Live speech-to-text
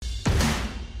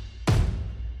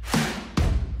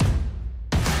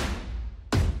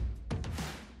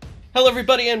Hello,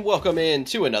 everybody, and welcome in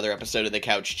to another episode of the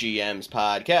Couch GMs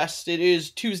podcast. It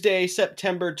is Tuesday,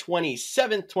 September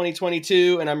 27th,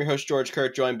 2022, and I'm your host, George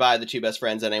Kurt, joined by the two best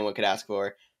friends that anyone could ask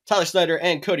for, Tyler Snyder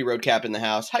and Cody Roadcap in the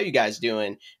house. How you guys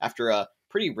doing after a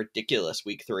pretty ridiculous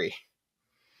week 3?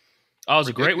 Oh, it was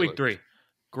a great week 3.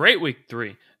 Great week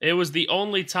 3. It was the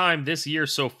only time this year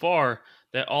so far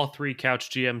that all three Couch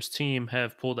GMs team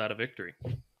have pulled out a victory.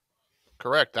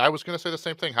 Correct. I was going to say the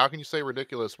same thing. How can you say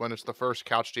ridiculous when it's the first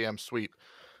Couch GM sweep?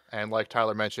 And like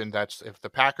Tyler mentioned, that's if the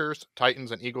Packers,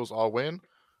 Titans, and Eagles all win,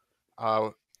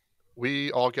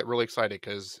 we all get really excited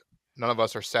because none of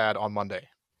us are sad on Monday.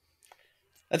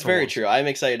 That's very true. I'm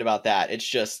excited about that. It's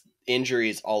just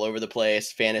injuries all over the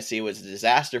place. Fantasy was a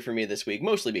disaster for me this week,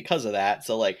 mostly because of that.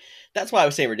 So, that's why I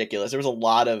was saying ridiculous. There was a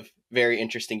lot of very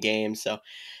interesting games, so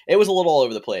it was a little all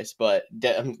over the place, but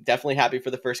I'm definitely happy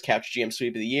for the first Couch GM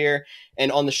sweep of the year.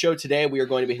 And on the show today, we are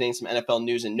going to be hitting some NFL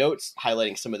news and notes,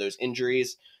 highlighting some of those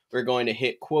injuries. We're going to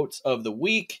hit quotes of the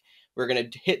week. We're going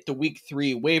to hit the week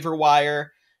 3 waiver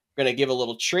wire. We're going to give a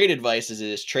little trade advice as it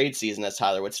is trade season, as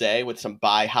Tyler would say, with some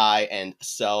buy high and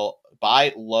sell,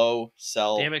 buy low,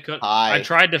 sell high. I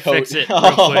tried to fix it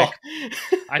real quick.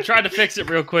 I tried to fix it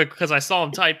real quick because I saw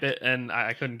him type it and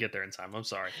I couldn't get there in time. I'm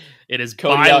sorry. It is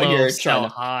Cody buy out low, here sell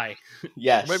high.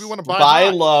 Yes. Maybe you want to buy high high.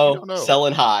 low,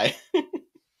 selling high.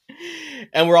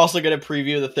 And we're also going to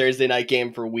preview the Thursday night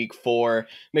game for week 4.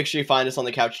 Make sure you find us on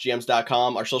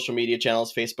thecouchgms.com, our social media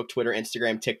channels, Facebook, Twitter,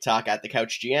 Instagram, TikTok at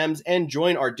thecouchgms, and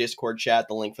join our Discord chat.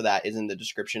 The link for that is in the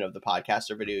description of the podcast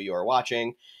or video you are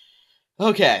watching.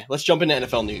 Okay, let's jump into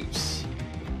NFL news.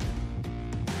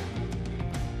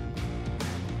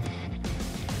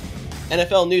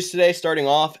 NFL news today, starting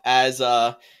off as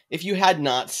if you had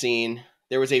not seen,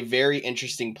 there was a very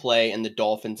interesting play in the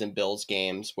Dolphins and Bills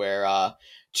games where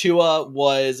Tua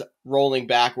was rolling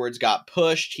backwards, got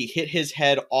pushed. He hit his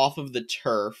head off of the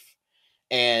turf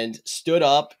and stood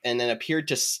up and then appeared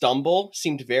to stumble.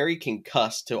 Seemed very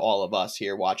concussed to all of us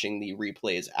here watching the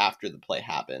replays after the play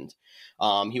happened.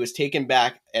 He was taken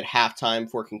back at halftime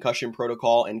for concussion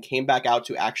protocol and came back out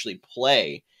to actually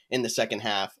play in the second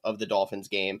half of the Dolphins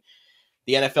game.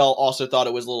 The NFL also thought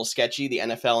it was a little sketchy. The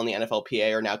NFL and the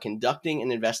NFLPA are now conducting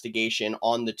an investigation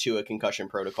on the Tua concussion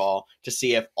protocol to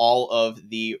see if all of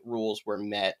the rules were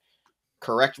met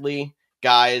correctly.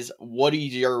 Guys, what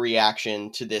is your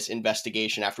reaction to this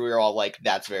investigation after we were all like,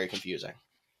 that's very confusing?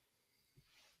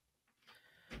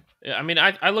 I mean,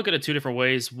 I look at it two different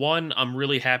ways. One, I'm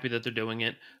really happy that they're doing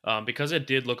it because it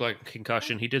did look like a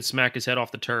concussion. He did smack his head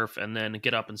off the turf and then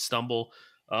get up and stumble.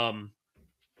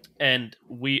 And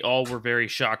we all were very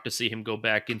shocked to see him go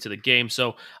back into the game.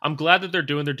 So I'm glad that they're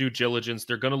doing their due diligence.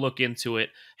 They're going to look into it.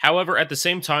 However, at the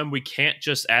same time, we can't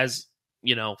just, as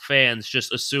fans,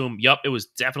 just assume, yep, it was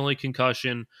definitely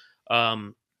concussion.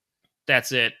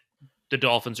 That's it. The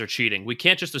Dolphins are cheating. We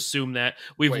can't just assume that.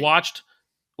 We've watched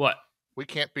what? We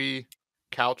can't be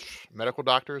couch medical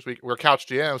doctors. We're couch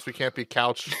GMs. We can't be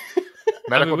couch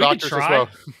medical doctors as well.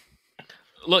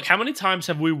 Look, how many times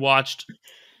have we watched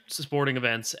sporting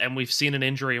events and we've seen an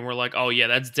injury and we're like, oh yeah,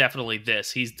 that's definitely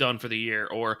this, he's done for the year,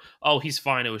 or oh, he's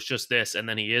fine, it was just this, and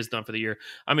then he is done for the year.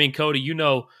 I mean, Cody,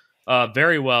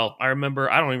 very well, I don't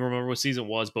even remember what season it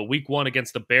was, but week 1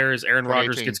 against the Bears, Aaron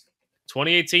Rodgers gets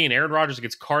 2018, Aaron Rodgers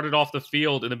gets carted off the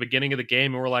field in the beginning of the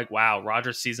game, and we're like, wow,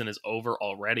 Rodgers' season is over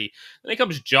already. Then he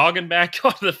comes jogging back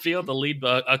onto the field to lead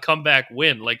a comeback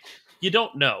win. Like, you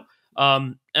don't know.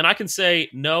 And I can say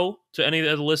no to any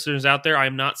of the listeners out there.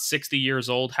 I'm not 60 years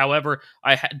old. However,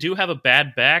 I do have a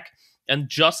bad back. And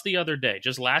just the other day,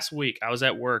 just last week, I was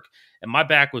at work and my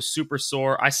back was super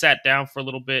sore. I sat down for a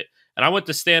little bit and I went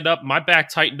to stand up. My back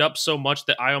tightened up so much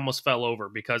that I almost fell over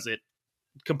because it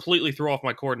completely threw off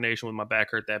my coordination when my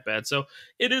back hurt that bad. So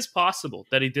it is possible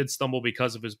that he did stumble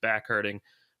because of his back hurting.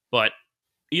 But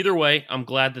either way, I'm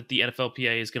glad that the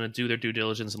NFLPA is going to do their due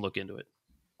diligence and look into it.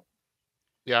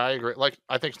 Yeah, I agree.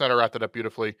 I think Snyder wrapped it up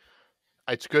beautifully.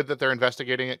 It's good that they're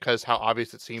investigating it because how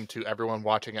obvious it seemed to everyone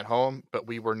watching at home, but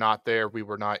we were not there. We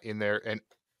were not in there. And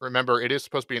remember, it is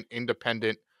supposed to be an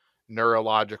independent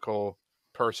neurological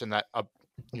person that,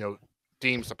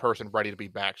 deems the person ready to be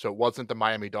back. So it wasn't the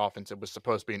Miami Dolphins. It was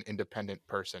supposed to be an independent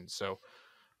person. So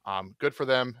good for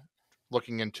them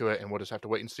looking into it, and we'll just have to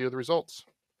wait and see the results.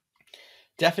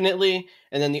 Definitely.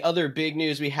 And then the other big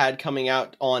news we had coming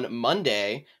out on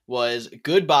Monday was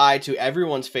goodbye to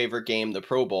everyone's favorite game, the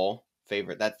Pro Bowl.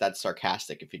 That's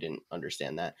sarcastic if you didn't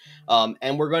understand that.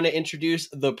 And we're going to introduce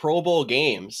the Pro Bowl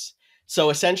games. So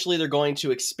essentially, they're going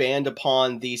to expand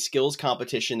upon the skills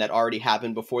competition that already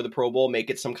happened before the Pro Bowl, make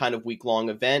it some kind of week-long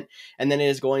event, and then it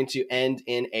is going to end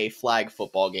in a flag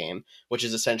football game, which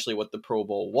is essentially what the Pro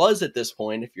Bowl was at this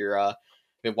point, if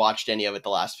you've watched any of it the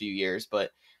last few years.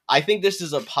 But I think this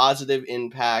is a positive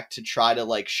impact to try to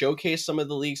like showcase some of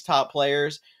the league's top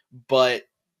players, but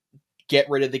get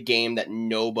rid of the game that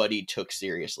nobody took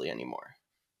seriously anymore.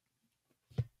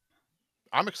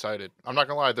 I'm excited. I'm not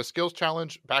gonna lie. The skills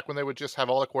challenge, back when they would just have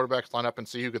all the quarterbacks line up and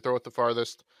see who could throw it the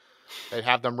farthest, they'd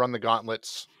have them run the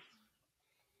gauntlets.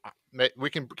 We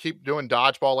can keep doing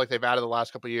dodgeball like they've added the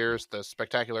last couple of years. The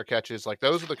spectacular catches, like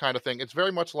those are the kind of thing. It's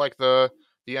very much like the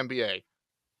NBA.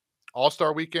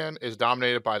 All-Star Weekend is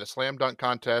dominated by the slam dunk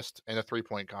contest and the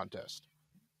 3-point contest.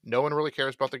 No one really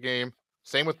cares about the game.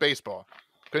 Same with baseball.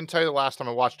 Couldn't tell you the last time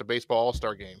I watched a baseball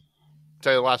All-Star game.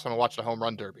 Tell you the last time I watched a home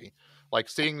run derby. Like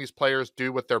seeing these players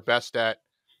do what they're best at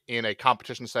in a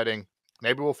competition setting.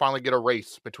 Maybe we'll finally get a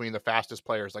race between the fastest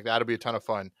players. Like that'll be a ton of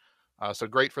fun. So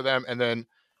great for them. And then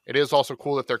it is also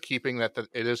cool that they're keeping that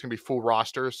it is going to be full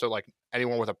rosters. So like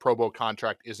anyone with a Pro Bowl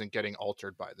contract isn't getting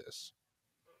altered by this.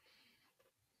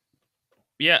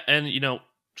 Yeah, and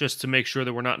just to make sure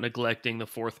that we're not neglecting the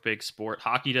fourth big sport,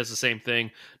 hockey does the same thing.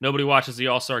 Nobody watches the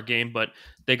All-Star game, but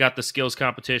they got the skills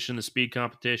competition, the speed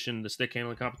competition, the stick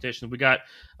handling competition. We got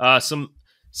some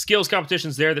skills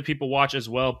competitions there that people watch as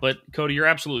well. But Cody, you're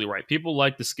absolutely right. People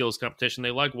like the skills competition.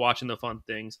 They like watching the fun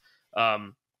things.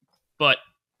 But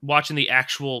watching the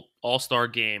actual All-Star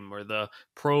game or the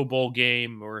Pro Bowl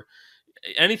game or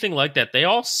anything like that, they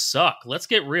all suck. Let's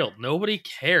get real. Nobody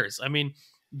cares. I mean,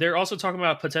 they're also talking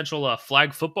about a potential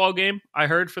flag football game, I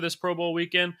heard, for this Pro Bowl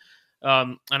weekend.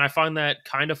 And I find that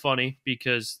kind of funny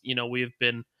because, we've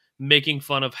been making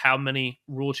fun of how many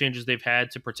rule changes they've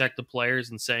had to protect the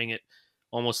players and saying it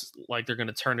almost like they're going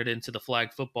to turn it into the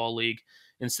flag football league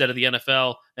instead of the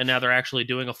NFL. And now they're actually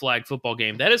doing a flag football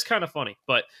game. That is kind of funny,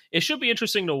 but it should be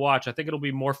interesting to watch. I think it'll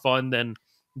be more fun than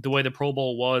the way the Pro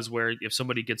Bowl was, where if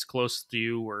somebody gets close to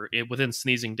you or within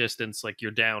sneezing distance, like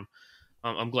you're down.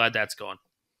 I'm glad that's gone.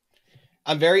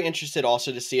 I'm very interested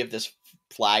also to see if this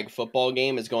flag football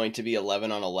game is going to be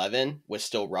 11 on 11 with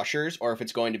still rushers, or if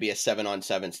it's going to be a 7 on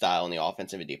 7 style and the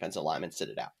offensive and defensive linemen sit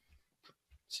it out.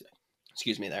 So,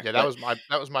 excuse me there. Yeah, that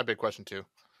was my big question too.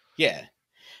 Yeah.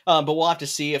 But we'll have to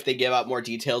see if they give out more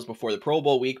details before the Pro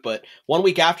Bowl week. But 1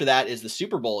 week after that is the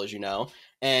Super Bowl, as you know.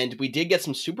 And we did get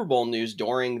some Super Bowl news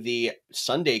during the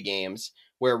Sunday games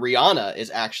where Rihanna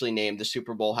is actually named the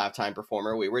Super Bowl halftime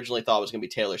performer. We originally thought it was going to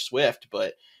be Taylor Swift,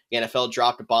 but the NFL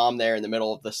dropped a bomb there in the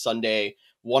middle of the Sunday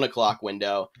 1 o'clock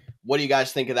window. What do you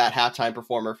guys think of that halftime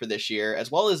performer for this year, as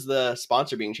well as the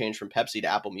sponsor being changed from Pepsi to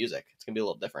Apple Music? It's going to be a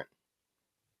little different.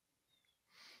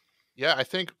 Yeah, I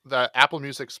think the Apple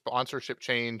Music sponsorship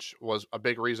change was a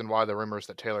big reason why the rumors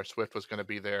that Taylor Swift was going to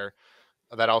be there.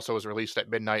 That also was released at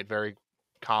midnight. Very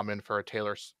common for a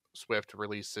Taylor Swift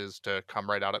releases to come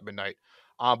right out at midnight.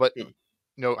 But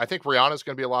I think Rihanna's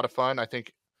going to be a lot of fun. I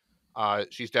think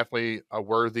she's definitely a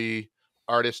worthy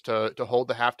artist to hold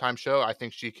the halftime show. I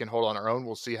think she can hold on her own.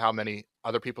 We'll see how many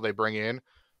other people they bring in.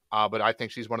 But I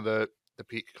think she's one of the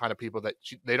kind of people that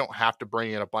they don't have to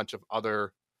bring in a bunch of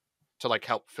other to like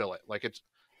help fill it. Like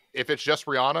if it's just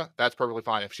Rihanna, that's perfectly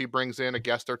fine. If she brings in a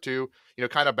guest or two,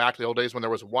 kind of back to the old days when there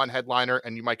was one headliner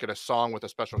and you might get a song with a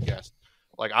special guest.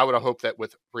 Like I would have hoped that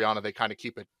with Rihanna, they kind of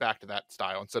keep it back to that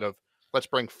style instead of let's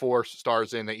bring 4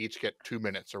 stars in. They each get 2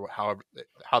 minutes or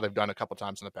how they've done a couple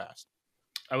times in the past.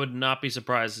 I would not be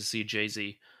surprised to see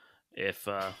Jay-Z if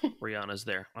Rihanna's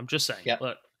there. I'm just saying. Yep.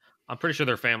 Look, I'm pretty sure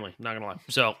they're family, not going to lie.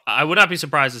 So I would not be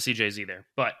surprised to see Jay-Z there.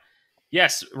 But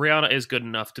yes, Rihanna is good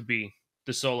enough to be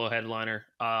the solo headliner.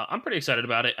 I'm pretty excited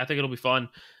about it. I think it'll be fun.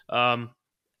 No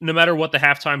matter what the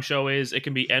halftime show is, it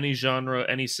can be any genre,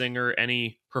 any singer,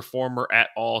 any performer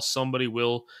at all. Somebody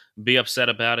will be upset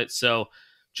about it. So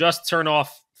just turn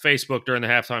off Facebook during the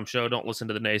halftime show. Don't listen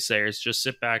to the naysayers. Just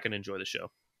sit back and enjoy the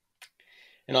show.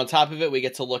 And on top of it, we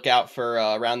get to look out for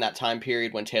around that time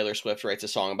period when Taylor Swift writes a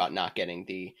song about not getting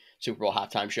the Super Bowl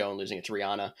halftime show and losing it to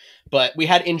Rihanna. But we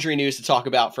had injury news to talk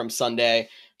about from Sunday.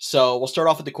 So we'll start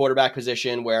off with the quarterback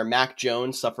position where Mac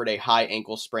Jones suffered a high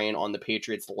ankle sprain on the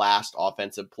Patriots' last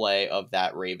offensive play of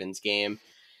that Ravens game.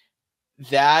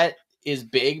 That is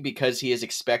big because he is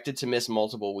expected to miss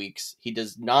multiple weeks. He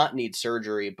does not need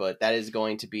surgery, but that is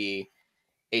going to be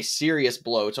a serious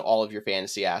blow to all of your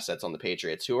fantasy assets on the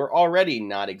Patriots, who are already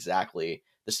not exactly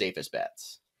the safest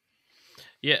bets.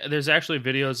 Yeah, there's actually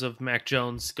videos of Mac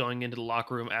Jones going into the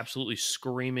locker room absolutely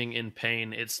screaming in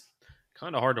pain. It's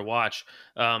kind of hard to watch.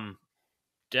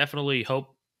 Definitely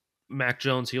hope Mac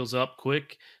Jones heals up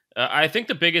quick. I think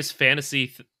the biggest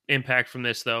fantasy impact from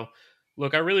this, though.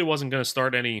 Look, I really wasn't going to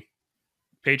start any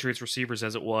Patriots receivers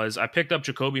as it was. I picked up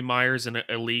Jacoby Myers in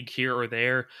a league here or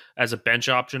there as a bench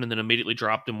option and then immediately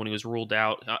dropped him when he was ruled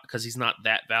out because he's not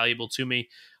that valuable to me.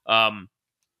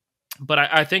 But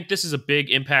I think this is a big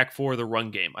impact for the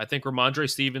run game. I think Ramondre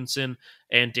Stevenson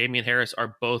and Damian Harris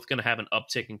are both going to have an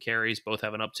uptick in carries, both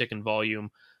have an uptick in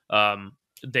volume.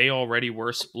 They already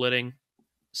were splitting,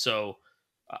 so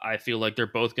I feel like they're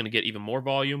both going to get even more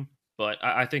volume. But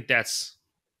I think that's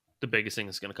the biggest thing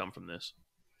that's going to come from this.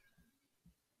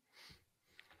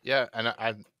 Yeah, and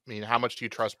I mean, how much do you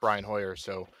trust Brian Hoyer?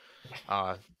 So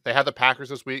they had the Packers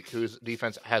this week, whose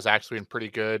defense has actually been pretty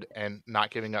good and not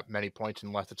giving up many points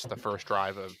unless it's the first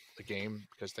drive of the game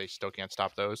because they still can't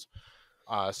stop those.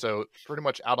 So pretty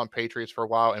much out on Patriots for a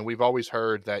while. And we've always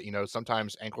heard that,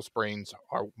 sometimes ankle sprains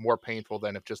are more painful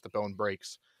than if just the bone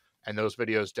breaks. And those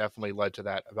videos definitely led to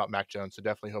that about Mac Jones. So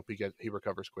definitely hope he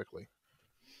recovers quickly.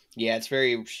 Yeah, it's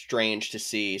very strange to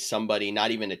see somebody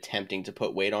not even attempting to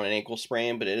put weight on an ankle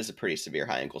sprain, but it is a pretty severe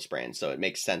high ankle sprain. So it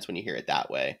makes sense when you hear it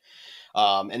that way.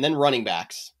 And then running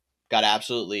backs got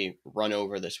absolutely run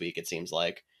over this week, it seems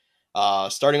like.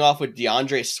 Starting off with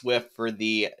DeAndre Swift for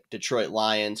the Detroit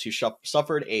Lions, who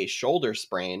suffered a shoulder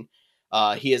sprain.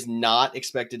 He is not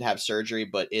expected to have surgery,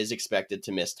 but is expected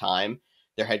to miss time.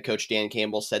 Their head coach, Dan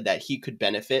Campbell, said that he could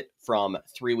benefit from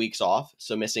 3 weeks off,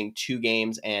 so missing 2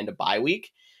 games and a bye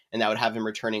week, and that would have him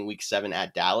returning week 7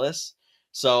 at Dallas.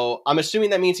 So I'm assuming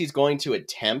that means he's going to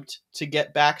attempt to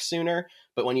get back sooner,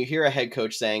 but when you hear a head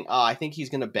coach saying, I think he's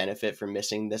going to benefit from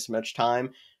missing this much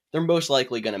time, they're most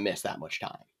likely going to miss that much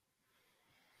time.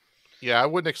 Yeah, I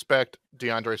wouldn't expect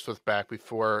DeAndre Swift back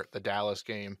before the Dallas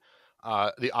game.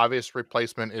 The obvious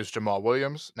replacement is Jamal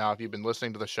Williams. Now, if you've been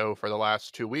listening to the show for the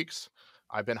last 2 weeks,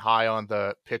 I've been high on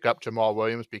the pick up Jamal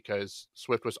Williams because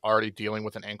Swift was already dealing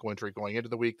with an ankle injury going into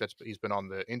the week. He's been on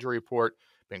the injury report,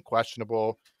 been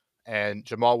questionable. And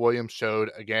Jamal Williams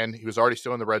showed, again, he was already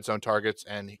still in the red zone targets,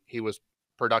 and he was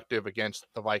productive against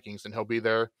the Vikings, and he'll be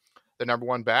there, the number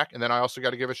one back. And then I also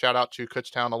got to give a shout out to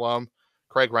Kutztown alum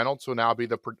Craig Reynolds, who will now be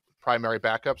the primary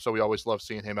backup. So we always love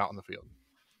seeing him out in the field.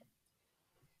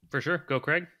 For sure. Go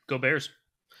Craig. Go Bears.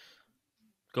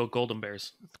 Go Golden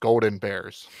Bears. Golden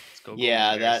Bears. Let's go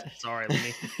Golden Bears. Sorry, let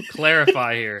me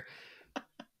clarify here.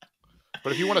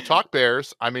 But if you want to talk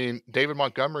Bears, I mean, David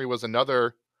Montgomery was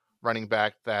another running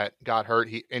back that got hurt.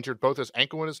 He injured both his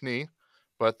ankle and his knee,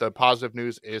 but the positive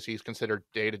news is he's considered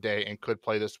day-to-day and could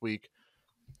play this week.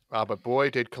 But boy,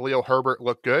 did Khalil Herbert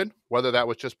look good, whether that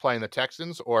was just playing the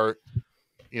Texans or,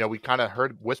 we kind of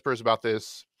heard whispers about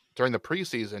this during the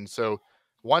preseason. So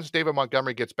once David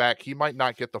Montgomery gets back, he might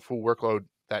not get the full workload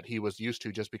that he was used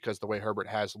to just because the way Herbert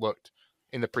has looked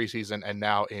in the preseason and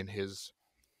now in his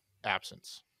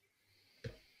absence.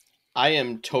 I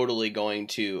am totally going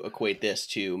to equate this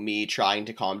to me trying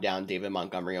to calm down David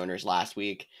Montgomery owners last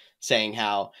week, saying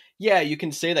how, yeah, you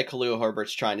can say that Khalil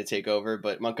Herbert's trying to take over,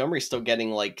 but Montgomery's still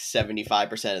getting like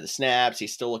 75% of the snaps.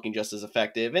 He's still looking just as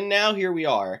effective. And now here we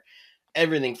are.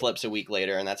 Everything flips a week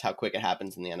later, and that's how quick it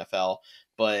happens in the NFL.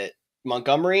 But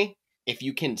Montgomery, if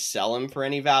you can sell him for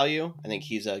any value, I think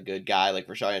he's a good guy. Like,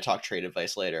 we're going to talk trade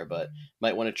advice later, but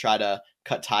might want to try to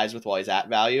cut ties with while he's at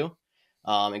value.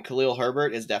 And Khalil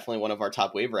Herbert is definitely one of our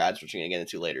top waiver ads, which we're going to get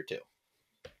into later too.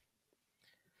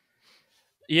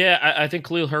 Yeah, I think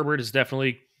Khalil Herbert is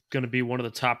definitely going to be one of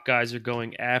the top guys you're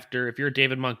going after. If you're a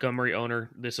David Montgomery owner,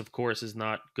 this, of course, is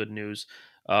not good news.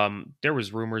 There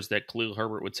was rumors that Khalil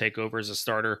Herbert would take over as a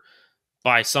starter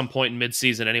by some point in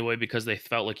midseason anyway, because they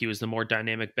felt like he was the more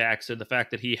dynamic back. So the fact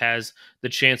that he has the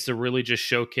chance to really just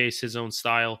showcase his own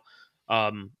style,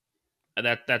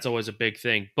 that's always a big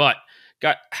thing. But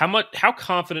how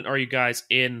confident are you guys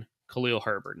in Khalil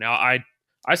Herbert? Now,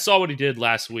 I saw what he did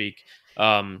last week.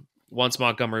 Once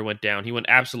Montgomery went down, he went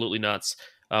absolutely nuts,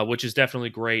 which is definitely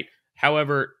great.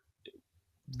 However,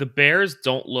 the Bears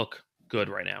don't look good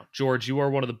right now. George, you are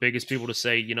one of the biggest people to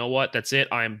say, you know what, that's it.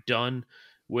 I am done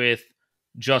with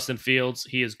Justin Fields.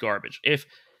 He is garbage. If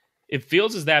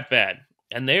Fields is that bad,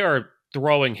 and they are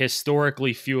throwing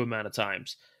historically few amount of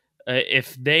times,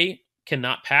 if they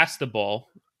cannot pass the ball,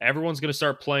 everyone's going to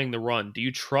start playing the run. Do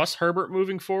you trust Herbert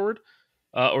moving forward?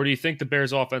 Or do you think the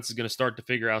Bears offense is going to start to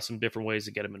figure out some different ways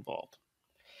to get him involved?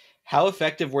 How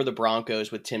effective were the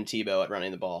Broncos with Tim Tebow at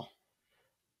running the ball?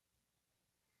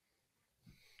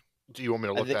 Do you want me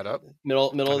to look that up?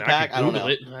 Middle of the pack? I don't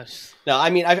know. No, I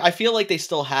mean, I feel like they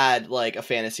still had like a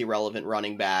fantasy relevant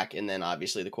running back, and then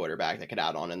obviously the quarterback that could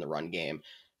add on in the run game.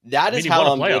 That is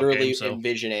how I'm literally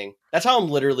envisioning. That's how I'm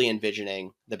literally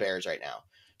envisioning the Bears right now.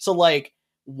 So like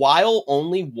while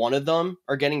only one of them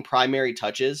are getting primary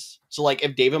touches, so like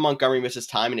if David Montgomery misses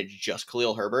time and it's just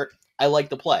Khalil Herbert, I like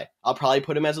the play. I'll probably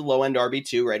put him as a low-end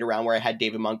RB2 right around where I had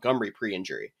David Montgomery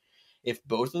pre-injury. If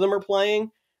both of them are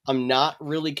playing, I'm not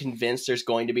really convinced there's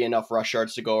going to be enough rush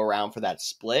yards to go around for that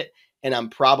split, and I'm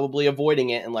probably avoiding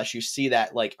it unless you see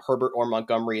that like Herbert or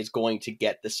Montgomery is going to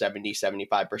get the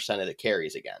 70-75% of the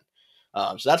carries again.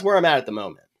 So that's where I'm at the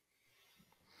moment.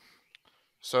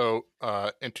 So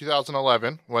in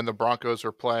 2011, when the Broncos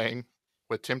were playing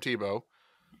with Tim Tebow,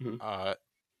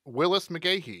 Willis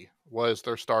McGahee was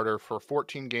their starter for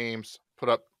 14 games, put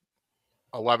up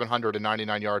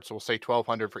 1,199 yards. So we'll say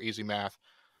 1,200 for easy math,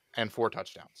 and 4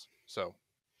 touchdowns. So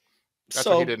that's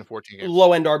what he did in 14 games.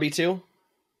 Low end RB2,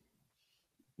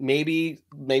 maybe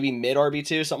mid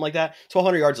RB2, something like that.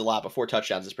 1,200 yards is a lot, but 4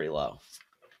 touchdowns is pretty low.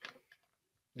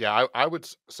 Yeah, I would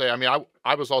say. I mean,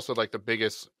 I was also like the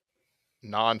biggest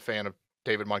non-fan of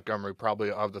David Montgomery, probably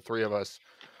of the three of us,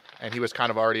 and he was kind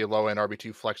of already a low-end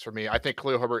RB2 flex for me. I think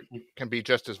Khalil Herbert can be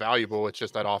just as valuable. It's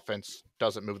just that offense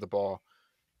doesn't move the ball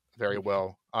very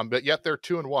well. But yet they're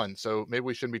 2-1, so maybe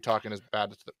we shouldn't be talking as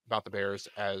bad about the Bears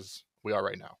as we are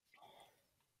right now.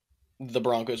 The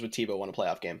Broncos with Tebow won a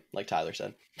playoff game, like Tyler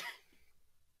said.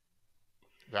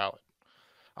 Valid.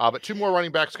 But 2 more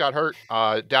running backs got hurt.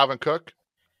 Dalvin Cook,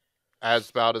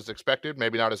 as about as expected,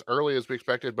 maybe not as early as we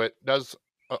expected, but does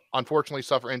unfortunately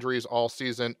suffer injuries all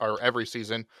season or every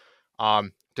season.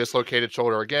 Dislocated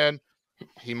shoulder again.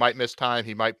 He might miss time.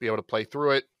 He might be able to play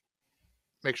through it.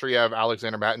 Make sure you have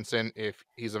Alexander Mattinson if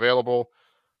he's available.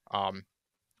 And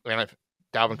if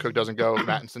Dalvin Cook doesn't go,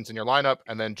 Mattinson's in your lineup.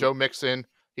 And then Joe Mixon,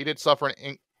 he did suffer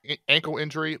an ankle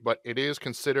injury, but it is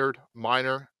considered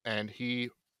minor, and he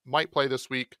might play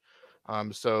this week.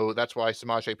 So that's why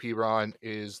Samaje Perine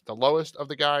is the lowest of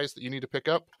the guys that you need to pick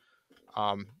up.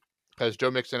 Because Joe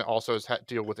Mixon also has had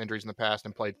to deal with injuries in the past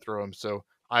and played through them. So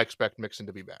I expect Mixon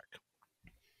to be back.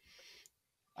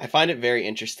 I find it very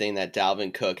interesting that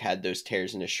Dalvin Cook had those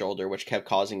tears in his shoulder, which kept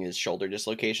causing his shoulder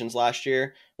dislocations last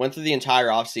year. Went through the entire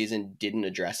offseason, didn't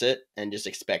address it, and just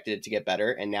expected it to get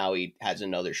better, and now he has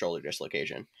another shoulder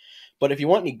dislocation. But if you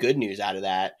want any good news out of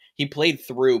that, he played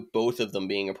through both of them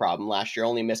being a problem last year,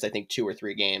 only missed, I think, 2 or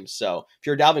 3 games. So if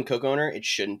you're a Dalvin Cook owner, it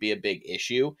shouldn't be a big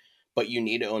issue, but you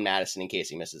need to own Madison in case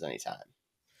he misses any time.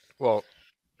 Well,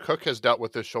 Cook has dealt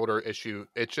with this shoulder issue.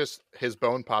 It's just his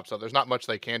bone pops out. There's not much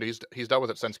they can do. He's dealt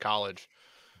with it since college.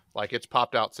 Like, it's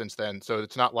popped out since then. So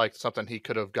it's not like something he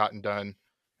could have gotten done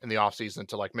in the offseason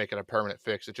to like make it a permanent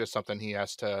fix. It's just something he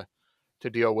has to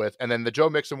deal with. And then the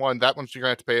Joe Mixon one, that one's you're going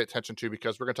to have to pay attention to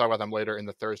because we're going to talk about them later in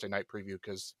the Thursday night preview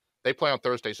because they play on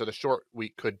Thursday. So the short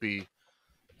week could be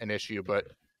an issue, but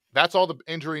that's all the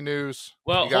injury news.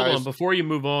 Well, hold on. Before you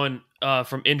move on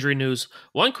from injury news,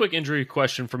 one quick injury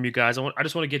question from you guys. I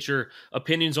just want to get your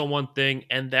opinions on one thing,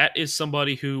 and that is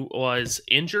somebody who was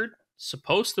injured,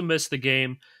 supposed to miss the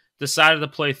game, decided to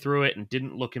play through it, and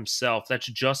didn't look himself. That's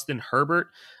Justin Herbert.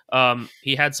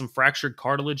 He had some fractured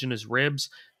cartilage in his ribs,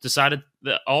 decided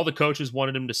that all the coaches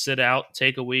wanted him to sit out,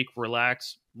 take a week,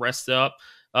 relax, rest up.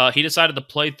 He decided to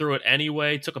play through it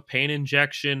anyway, took a pain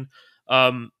injection.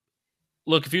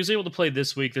 Look, if he was able to play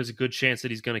this week, there's a good chance that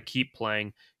he's going to keep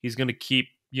playing. He's going to keep,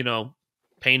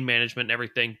 pain management and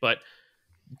everything. But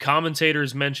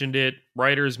commentators mentioned it,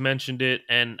 writers mentioned it,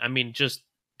 and I mean, just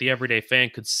the everyday fan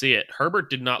could see it.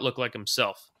 Herbert did not look like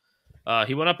himself.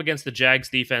 He went up against the Jags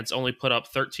defense, only put up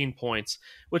 13 points,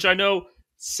 which I know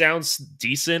sounds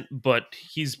decent, but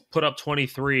he's put up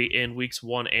 23 in weeks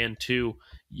 1 and 2.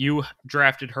 You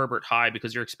drafted Herbert high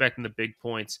because you're expecting the big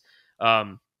points.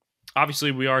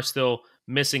 Obviously, we are still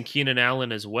missing Keenan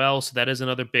Allen as well, so that is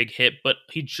another big hit, but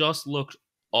he just looked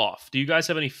off. Do you guys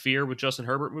have any fear with Justin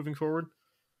Herbert moving forward?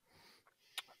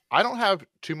 I don't have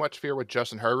too much fear with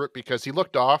Justin Herbert because he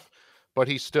looked off, but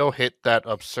he still hit that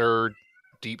absurd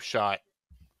deep shot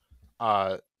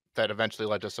that eventually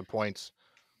led to some points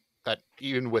that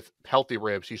even with healthy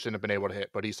ribs, he shouldn't have been able to hit,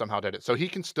 but he somehow did it. So he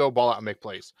can still ball out and make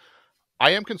plays.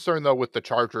 I am concerned, though, with the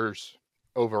Chargers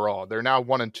overall. They're now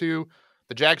 1-2.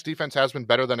 The Jags defense has been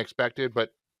better than expected,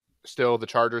 but still the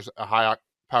Chargers a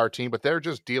high-power team. But they're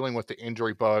just dealing with the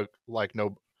injury bug like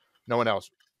no one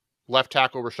else. Left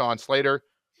tackle Rashawn Slater,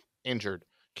 injured.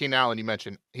 Keenan Allen, you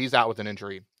mentioned, he's out with an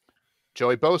injury.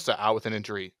 Joey Bosa, out with an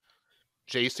injury.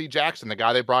 J.C. Jackson, the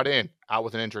guy they brought in, out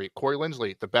with an injury. Corey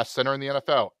Linsley, the best center in the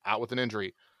NFL, out with an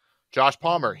injury. Josh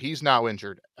Palmer, he's now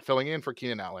injured, filling in for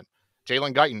Keenan Allen.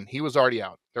 Jalen Guyton, he was already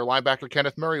out. Their linebacker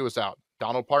Kenneth Murray was out.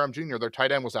 Donald Parham Jr., their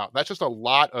tight end, was out. That's just a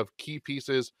lot of key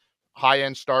pieces,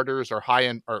 high-end starters or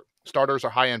high-end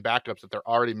backups that they're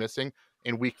already missing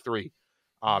in week 3.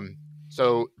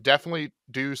 So definitely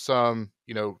do some,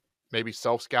 maybe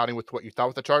self-scouting with what you thought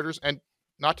with the Chargers. And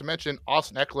not to mention,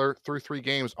 Austin Eckler through 3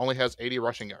 games only has 80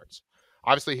 rushing yards.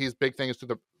 Obviously, his big thing is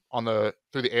through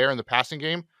the air in the passing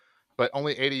game, but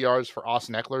only 80 yards for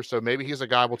Austin Eckler. So maybe he's a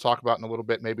guy we'll talk about in a little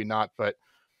bit, maybe not, but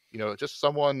just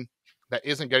someone that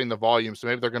isn't getting the volume. So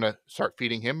maybe they're going to start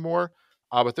feeding him more.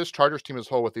 But this Chargers team as a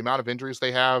whole, with the amount of injuries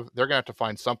they have, they're going to have to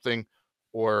find something,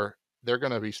 or they're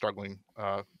going to be struggling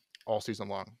all season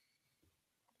long.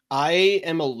 I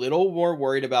am a little more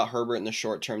worried about Herbert in the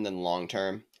short term than long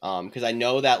term, because I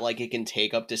know that it can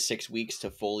take up to 6 weeks to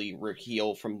fully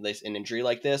heal from an injury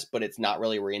like this, but it's not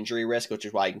really re-injury risk, which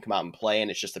is why he can come out and play,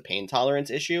 and it's just a pain tolerance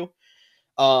issue.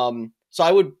 So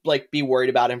I would be worried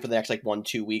about him for the next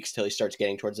 1-2 weeks till he starts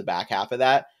getting towards the back half of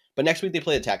that. But next week they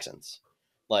play the Texans.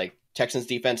 Texans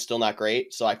defense still not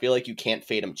great, so I feel like you can't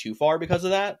fade him too far because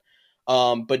of that.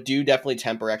 But do definitely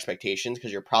temper expectations,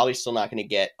 because you're probably still not going to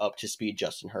get up to speed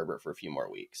Justin Herbert for a few more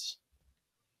weeks.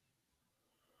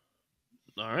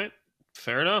 All right.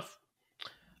 Fair enough.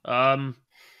 All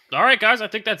right, guys, I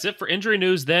think that's it for injury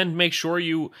news. Then make sure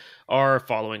you are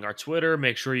following our Twitter.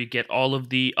 Make sure you get all of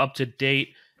the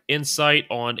up-to-date insight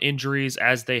on injuries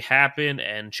as they happen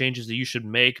and changes that you should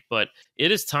make. But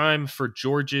it is time for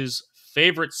George's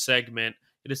favorite segment.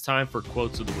 It is time for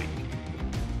Quotes of the Week.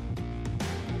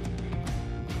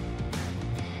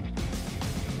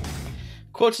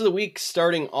 Quotes of the week,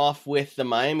 starting off with the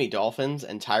Miami Dolphins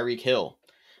and Tyreek Hill.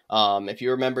 If you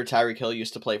remember, Tyreek Hill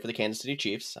used to play for the Kansas City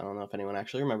Chiefs. I don't know if anyone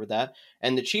actually remembered that.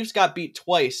 And the Chiefs got beat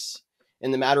twice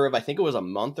in the matter of, I think it was a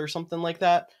month or something like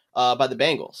that, by the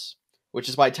Bengals, which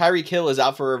is why Tyreek Hill is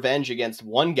out for revenge against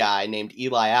one guy named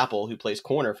Eli Apple, who plays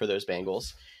corner for those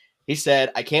Bengals. He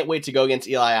said, "I can't wait to go against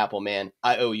Eli Apple, man.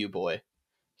 I owe you, boy."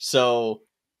 So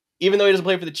even though he doesn't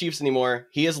play for the Chiefs anymore,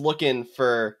 he is looking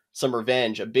for some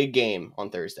revenge, a big game on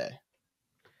Thursday.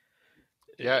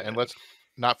 Yeah, and let's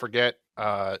not forget,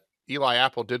 Eli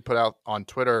Apple did put out on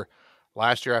Twitter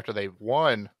last year after they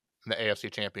won the AFC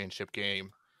Championship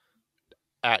game,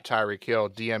 at Tyreek Hill,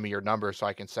 DM me your number so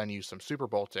I can send you some Super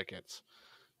Bowl tickets.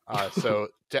 So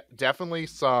definitely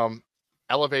some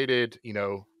elevated,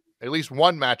 at least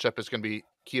one matchup is going to be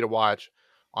key to watch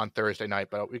on Thursday night,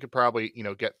 but we could probably,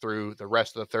 get through the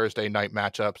rest of the Thursday night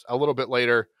matchups a little bit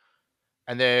later.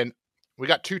 And then we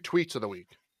got 2 tweets of the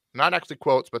week, not actually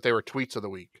quotes, but they were tweets of the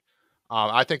week.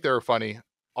 I think they were funny,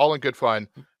 all in good fun.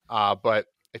 But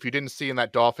if you didn't see in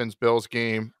that Dolphins-Bills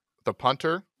game, the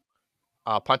punter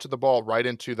punted the ball right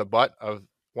into the butt of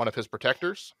one of his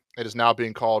protectors. It is now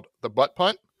being called the butt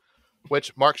punt,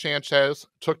 which Mark Sanchez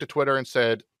took to Twitter and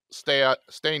said, stay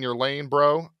in your lane,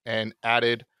 bro, and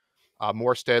added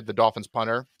Morstead, the Dolphins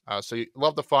punter. So you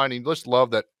love the fun. You just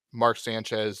love that Mark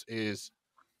Sanchez is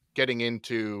getting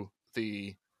into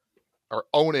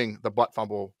owning the butt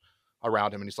fumble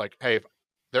around him. And he's like, hey, if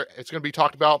it's going to be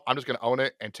talked about, I'm just going to own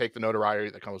it and take the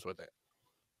notoriety that comes with it.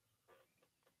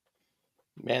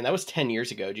 Man, that was 10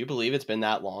 years ago. Do you believe it's been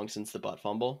that long since the butt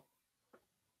fumble?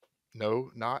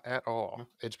 No, not at all.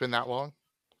 It's been that long?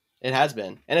 It has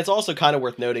been. And it's also kind of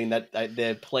worth noting that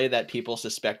the play that people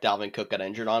suspect Dalvin Cook got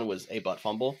injured on was a butt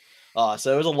fumble. So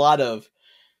there was a lot of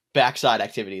backside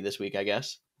activity this week, I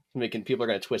guess. People are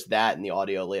going to twist that in the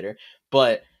audio later.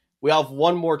 But we have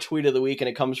one more tweet of the week, and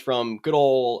it comes from good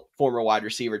old former wide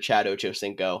receiver Chad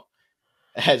Ochocinco.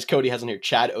 As Cody has on here,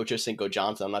 Chad Ochocinco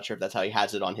Johnson. I'm not sure if that's how he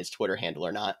has it on his Twitter handle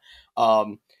or not.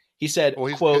 He said,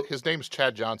 quote, his name's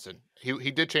Chad Johnson.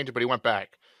 He did change it, but he went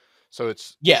back. So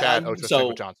it's Chad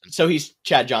Ochocinco Johnson. So he's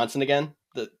Chad Johnson again?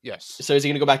 Yes. So is he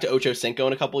going to go back to Ochocinco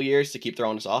in a couple of years to keep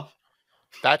throwing us off?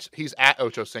 He's at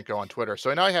Ochocinco on Twitter.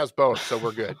 So now he has both, so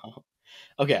we're good.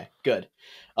 Okay, good.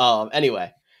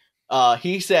 Anyway,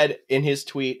 he said in his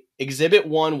tweet, Exhibit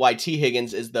 1, why T.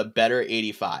 Higgins is the better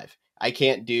 85. I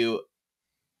can't do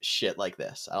shit like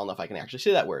this. I don't know if I can actually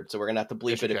say that word, so we're gonna have to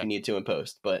bleep it if you need to in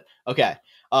post. But okay,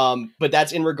 but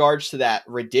that's in regards to that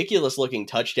ridiculous looking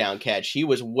touchdown catch. He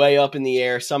was way up in the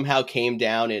air, somehow came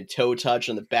down and toe touch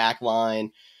on the back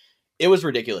line. It was a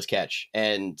ridiculous catch,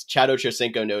 and Chad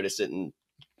Ochocinco noticed it and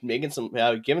making some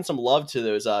giving some love to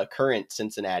those current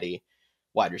Cincinnati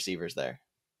wide receivers there.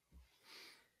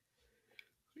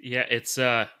 Yeah, it's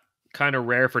kind of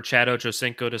rare for Chad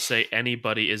Ochocinco to say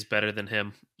anybody is better than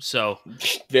him. So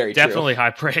very definitely true.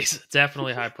 High praise.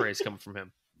 Definitely high praise coming from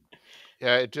him.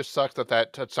 Yeah, it just sucks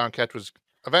that touchdown catch was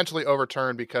eventually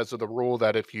overturned because of the rule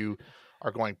that if you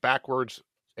are going backwards,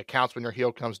 it counts when your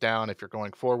heel comes down. If you're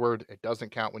going forward, it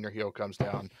doesn't count when your heel comes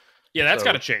down. Yeah, that's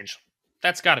got to change.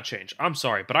 That's got to change. I'm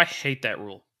sorry, but I hate that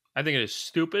rule. I think it is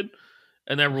stupid.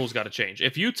 and that rule's got to change.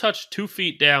 If you touch 2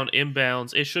 feet down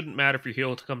inbounds, it shouldn't matter if your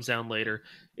heel comes down later.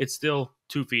 It's still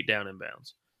 2 feet down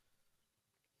inbounds.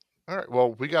 All right.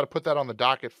 Well, we got to put that on the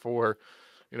docket for,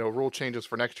 rule changes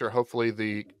for next year. Hopefully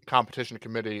the competition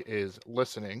committee is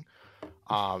listening.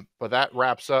 But that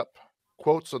wraps up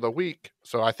quotes of the week.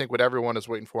 So I think what everyone is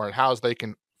waiting for and how they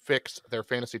can fix their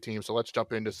fantasy team. So let's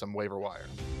jump into some waiver wire.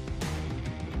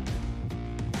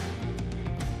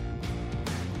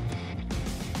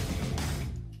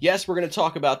 Yes, we're going to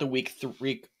talk about the week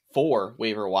 4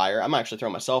 waiver wire. I'm actually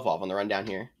throwing myself off on the rundown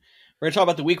here. We're going to talk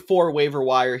about the week 4 waiver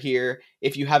wire here.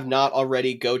 If you have not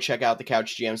already, go check out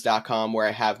thecouchgms.com where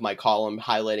I have my column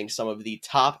highlighting some of the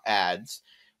top ads.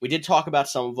 We did talk about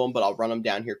some of them, but I'll run them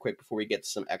down here quick before we get to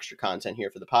some extra content here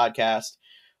for the podcast.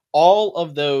 All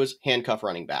of those handcuff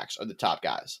running backs are the top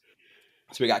guys.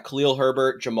 So we got Khalil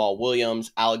Herbert, Jamal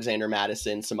Williams, Alexander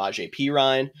Madison, Samaje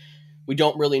Perine. We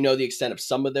don't really know the extent of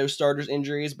some of those starters'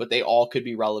 injuries, but they all could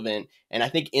be relevant. And I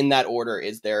think in that order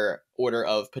is their order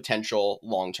of potential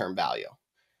long-term value.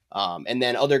 And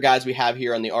then other guys we have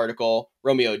here on the article,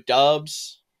 Romeo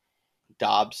Dobbs.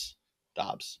 I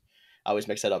always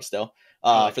mix that up still.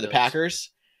 For the Packers.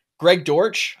 Greg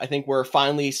Dortch. I think we're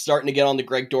finally starting to get on the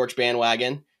Greg Dortch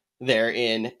bandwagon there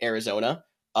in Arizona.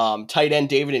 Tight end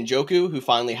David Njoku, who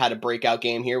finally had a breakout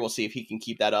game here. We'll see if he can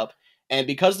keep that up. And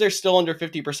because they're still under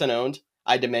 50% owned,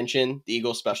 I had to mention the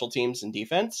Eagles' special teams and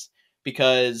defense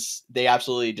because they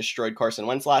absolutely destroyed Carson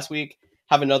Wentz last week.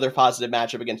 Have another positive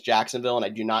matchup against Jacksonville, and I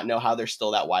do not know how they're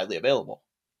still that widely available.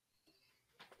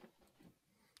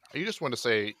 You just want to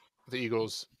say the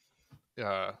Eagles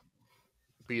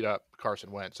beat up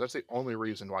Carson Wentz. That's the only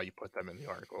reason why you put them in the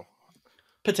article.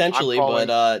 Potentially,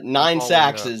 but 9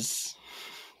 sacks is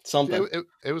something.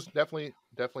 It was definitely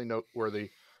noteworthy.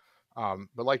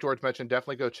 But like George mentioned,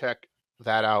 definitely go check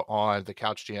that out on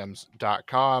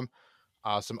thecouchgms.com.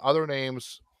 Some other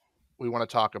names we want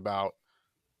to talk about.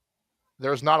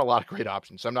 There's not a lot of great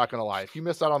options. I'm not going to lie. If you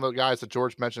missed out on the guys that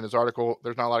George mentioned in his article,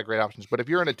 there's not a lot of great options. But if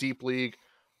you're in a deep league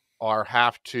or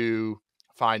have to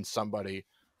find somebody,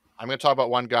 I'm going to talk about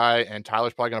one guy, and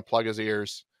Tyler's probably going to plug his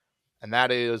ears, and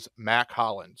that is Mac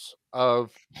Hollins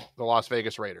of the Las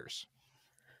Vegas Raiders.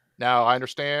 Now, I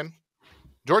understand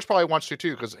George probably wants to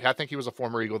too, because I think he was a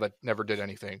former Eagle that never did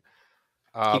anything.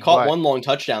 He caught one long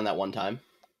touchdown that one time.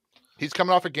 He's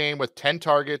coming off a game with 10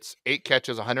 targets, 8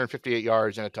 catches, 158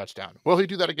 yards, and a touchdown. Will he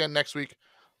do that again next week?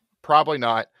 Probably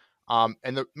not. And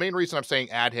the main reason I'm saying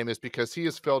add him is because he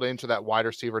is filled into that wide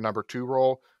receiver number 2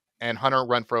 role, and Hunter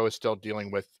Renfrow is still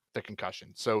dealing with the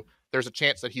concussion. So there's a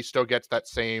chance that he still gets that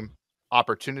same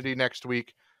opportunity next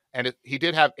week. And he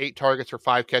did have 8 targets for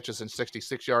 5 catches and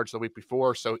 66 yards the week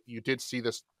before. So you did see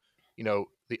this, the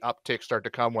uptick start to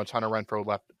come once Hunter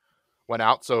Renfrow went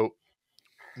out. So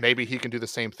maybe he can do the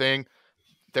same thing.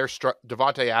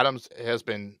 Devontae Adams has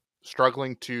been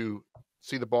struggling to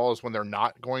see the balls when they're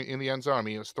not going in the end zone. I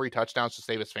mean, it was 3 touchdowns to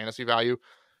save his fantasy value.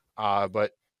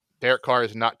 But Derek Carr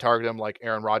has not targeted him like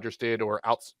Aaron Rodgers did, or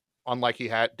unlike he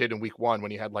did in week 1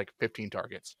 when he had like 15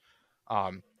 targets.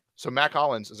 So Mac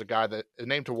Hollins is a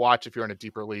name to watch if you're in a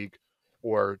deeper league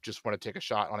or just want to take a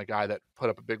shot on a guy that put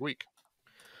up a big week.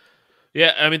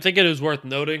 Yeah, I think it is worth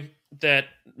noting that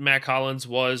Mac Hollins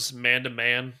was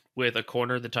man-to-man with a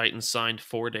corner the Titans signed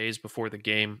 4 days before the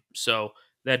game. So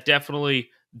that definitely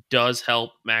does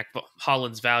help Mac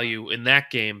Hollins' value in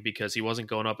that game because he wasn't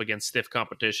going up against stiff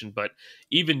competition. But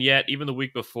even the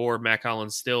week before, Mac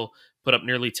Hollins still put up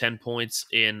nearly 10 points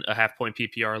in a half-point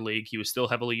PPR league. He was still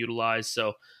heavily utilized,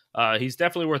 so he's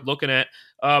definitely worth looking at.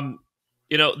 I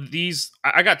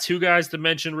got 2 guys to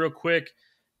mention real quick,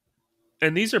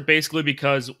 and these are basically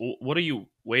because what are you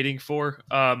waiting for?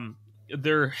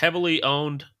 They're heavily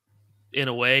owned in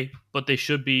a way, but they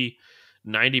should be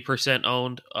 90%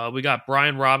 owned. We got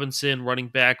Brian Robinson, running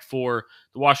back for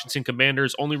the Washington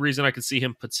Commanders. Only reason I could see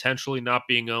him potentially not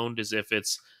being owned is if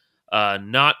it's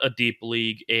not a deep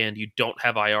league and you don't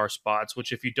have IR spots,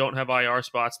 which if you don't have IR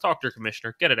spots, talk to your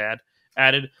commissioner, get it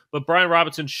added. But Brian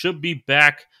Robinson should be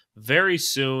back very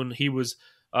soon. He was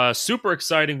super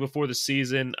exciting before the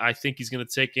season. I think he's going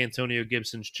to take Antonio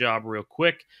Gibson's job real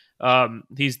quick.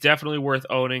 He's definitely worth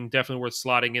owning, definitely worth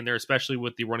slotting in there, especially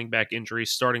with the running back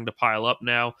injuries starting to pile up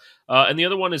now. And the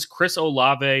other one is Chris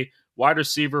Olave, wide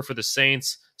receiver for the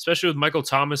Saints, especially with Michael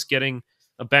Thomas getting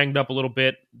banged up a little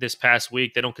bit this past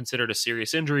week. They don't consider it a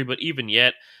serious injury, but even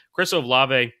yet, Chris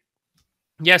Olave,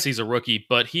 yes, he's a rookie,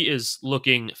 but he is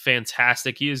looking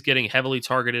fantastic. He is getting heavily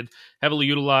targeted, heavily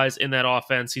utilized in that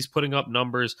offense. He's putting up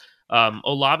numbers.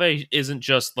 Olave isn't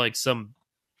just like some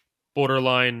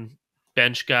borderline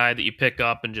bench guy that you pick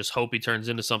up and just hope he turns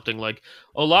into something. Like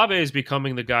Olave is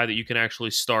becoming the guy that you can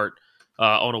actually start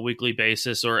on a weekly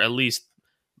basis, or at least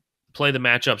play the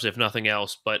matchups if nothing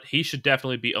else. But he should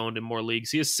definitely be owned in more leagues.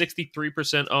 He is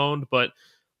 63% owned, but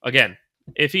again,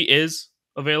 if he is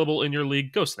available in your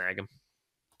league, go snag him.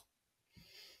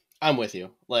 I'm with you.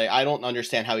 Like, I don't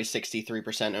understand how he's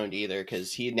 63% owned either,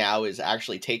 because he now is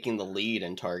actually taking the lead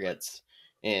in targets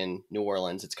in New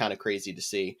Orleans. It's kind of crazy to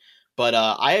see. But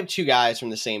I have two guys from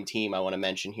the same team I want to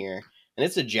mention here, and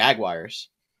it's the Jaguars.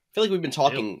 I feel like we've been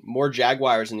talking more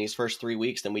Jaguars in these first 3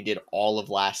 weeks than we did all of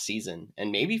last season,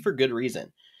 and maybe for good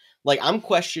reason. Like, I'm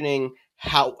questioning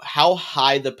how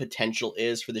high the potential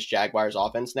is for this Jaguars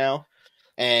offense now.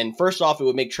 And first off, it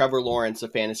would make Trevor Lawrence a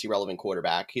fantasy relevant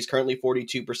quarterback. He's currently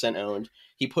 42% owned.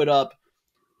 He put up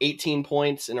 18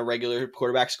 points in a regular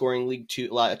quarterback scoring league 2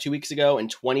 weeks ago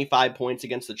and 25 points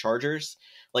against the Chargers.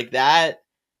 Like that,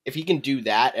 if he can do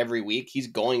that every week, he's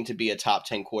going to be a top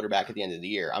 10 quarterback at the end of the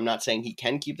year. I'm not saying he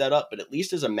can keep that up, but at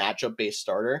least as a matchup-based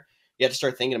starter, you have to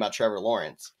start thinking about Trevor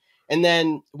Lawrence. And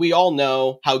then we all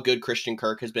know how good Christian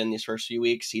Kirk has been these first few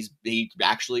weeks. He's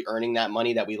actually earning that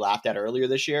money that we laughed at earlier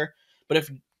this year. But if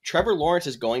Trevor Lawrence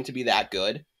is going to be that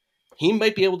good, he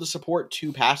might be able to support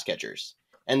two pass catchers.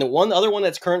 And the other one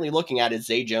that's currently looking at is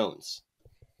Zay Jones.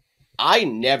 I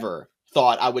never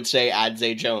thought I would say add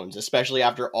Zay Jones, especially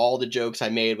after all the jokes I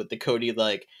made with the Cody,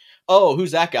 like, oh,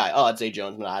 who's that guy? Oh, it's Zay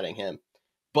Jones. I'm not adding him.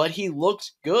 But he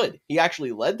looks good. He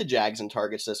actually led the Jags in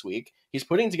targets this week. He's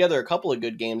putting together a couple of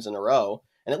good games in a row,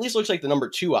 and at least looks like the number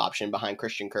 2 option behind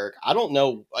Christian Kirk. I don't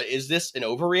know, is this an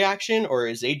overreaction, or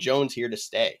is Zay Jones here to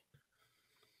stay?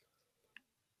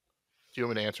 Do you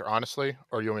want me to answer honestly,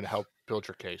 or do you want me to help build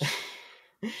your case?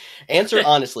 Answer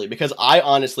honestly, because I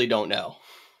honestly don't know.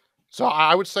 So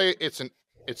I would say it's an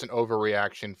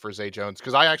overreaction for Zay Jones,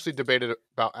 because I actually debated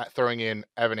about throwing in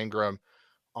Evan Ingram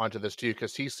onto this too,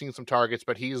 because he's seen some targets,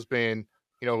 but he's been,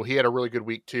 he had a really good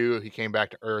week 2. He came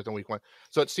back to earth in week 1.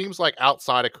 So it seems like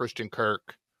outside of Christian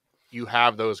Kirk, you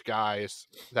have those guys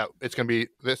that it's going to be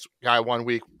this guy 1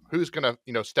 week. Who's going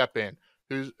to, step in?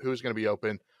 Who's going to be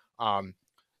open?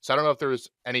 So I don't know if there's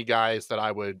any guys that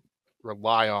I would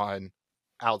rely on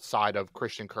outside of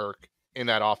Christian Kirk in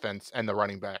that offense and the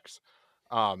running backs.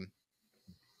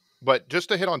 But just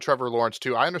to hit on Trevor Lawrence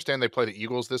too, I understand they play the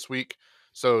Eagles this week,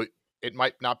 so it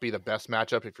might not be the best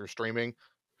matchup if you're streaming,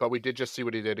 but we did just see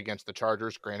what he did against the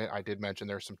Chargers. Granted, I did mention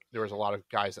there was a lot of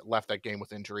guys that left that game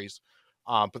with injuries.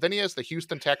 But then he has the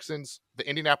Houston Texans, the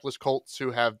Indianapolis Colts,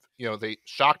 who have, they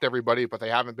shocked everybody, but they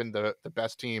haven't been the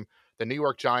best team, the New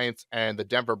York Giants, and the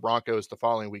Denver Broncos the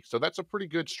following week. So that's a pretty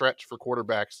good stretch for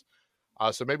quarterbacks.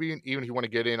 So maybe even if you want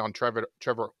to get in on Trevor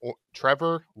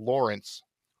Lawrence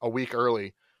a week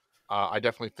early, I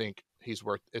definitely think it's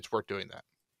worth doing that.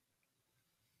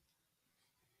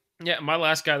 Yeah, my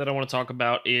last guy that I want to talk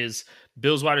about is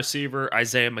Bills wide receiver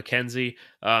Isaiah McKenzie.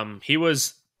 He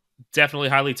was definitely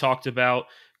highly talked about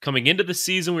coming into the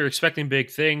season. We were expecting big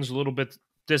things, a little bit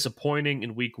disappointing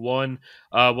in week 1.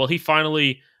 Well, he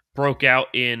finally broke out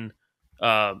in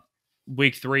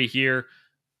week 3 here.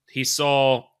 He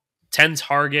saw 10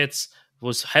 targets,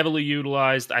 was heavily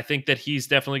utilized. I think that he's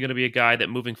definitely going to be a guy that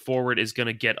moving forward is going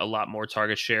to get a lot more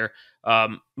target share.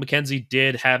 McKenzie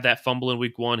did have that fumble in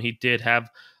week 1. He did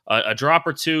have a drop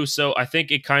or two, so I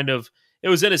think it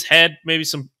was in his head, maybe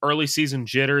some early season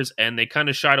jitters, and they kind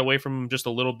of shied away from him just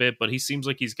a little bit, but he seems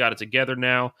like he's got it together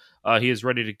now. He is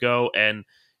ready to go, and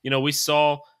we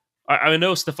saw, I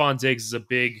know Stephon Diggs is a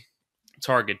big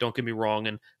target, don't get me wrong,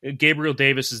 and Gabriel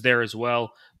Davis is there as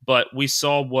well, but we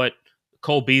saw what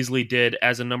Cole Beasley did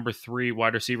as a number 3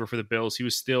 wide receiver for the Bills. He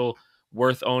was still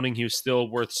worth owning. He was still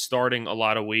worth starting a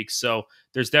lot of weeks. So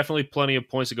there's definitely plenty of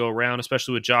points to go around,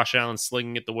 especially with Josh Allen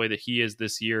slinging it the way that he is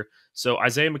this year. So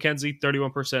Isaiah McKenzie,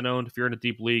 31% owned. If you're in a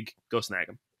deep league, go snag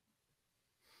him.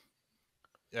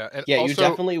 Yeah, and yeah, also, you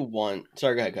definitely want.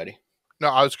 Sorry, go ahead, Cody. No,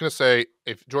 I was going to say,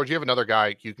 if George, you have another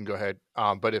guy, you can go ahead.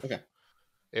 But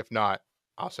if not,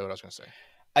 I'll say what I was going to say.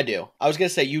 I do. I was going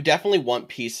to say, you definitely want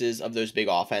pieces of those big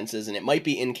offenses, and it might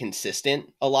be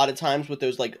inconsistent a lot of times with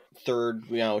those like third,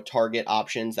 target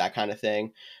options, that kind of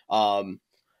thing.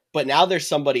 But now there's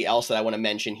somebody else that I want to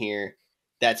mention here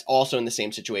that's also in the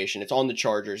same situation. It's on the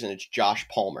Chargers, and it's Josh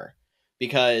Palmer.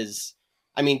 Because,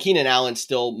 Keenan Allen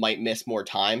still might miss more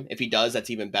time. If he does, that's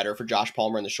even better for Josh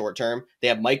Palmer in the short term. They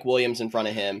have Mike Williams in front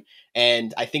of him,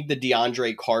 and I think the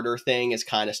DeAndre Carter thing is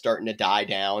kind of starting to die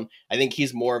down. I think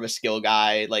he's more of a skill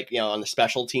guy, on the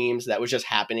special teams that was just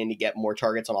happening to get more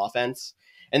targets on offense.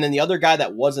 And then the other guy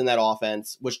that was in that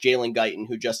offense was Jalen Guyton,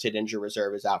 who just hit injured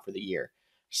reserve, is out for the year.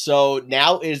 So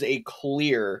now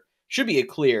should be a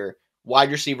clear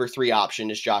wide receiver 3 option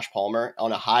is Josh Palmer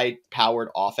on a high-powered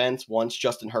offense once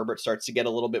Justin Herbert starts to get a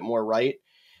little bit more right.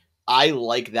 I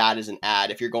like that as an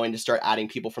ad if you're going to start adding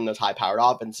people from those high-powered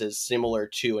offenses similar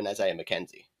to an Isaiah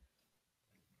McKenzie.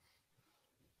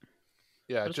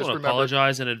 Yeah, I just just want to remember.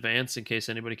 apologize in advance in case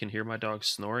anybody can hear my dog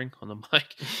snoring on the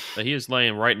mic. But he is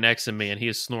laying right next to me and he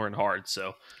is snoring hard.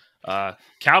 So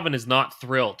Calvin is not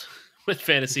thrilled with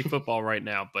fantasy football right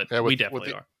now, but Yeah, we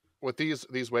definitely are. With these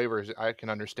waivers, I can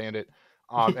understand it.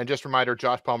 And just a reminder,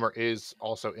 Josh Palmer is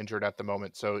also injured at the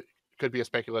moment, so it could be a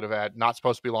speculative ad. Not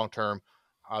supposed to be long term.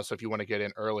 So if you want to get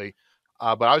in early,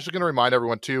 but I was just going to remind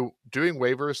everyone too, doing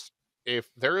waivers. If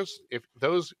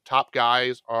those top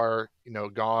guys are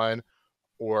gone,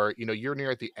 or you're near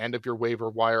at the end of your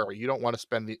waiver wire, or you don't want to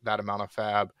spend that amount of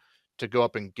fab to go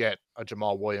up and get a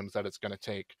Jamal Williams that it's going to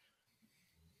take,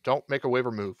 don't make a waiver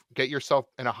move. Get yourself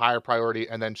in a higher priority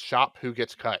and then shop who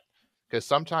gets cut. Because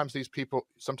sometimes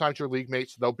sometimes your league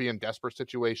mates, they'll be in desperate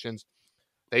situations.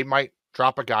 They might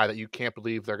drop a guy that you can't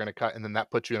believe they're going to cut, and then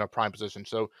that puts you in a prime position.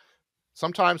 So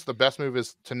sometimes the best move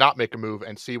is to not make a move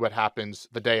and see what happens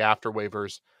the day after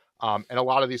waivers. And a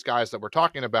lot of these guys that we're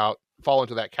talking about fall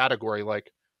into that category.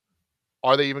 Like,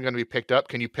 are they even going to be picked up?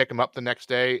 Can you pick them up the next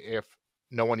day if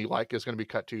no one you like is going to be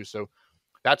cut too? So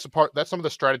that's some of the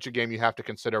strategy game you have to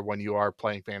consider when you are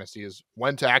playing fantasy, is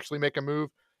when to actually make a move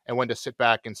and when to sit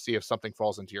back and see if something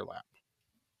falls into your lap.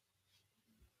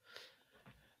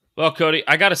 Well, Cody,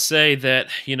 I got to say that,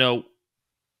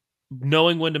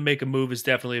 knowing when to make a move is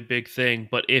definitely a big thing.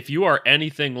 But if you are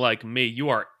anything like me, you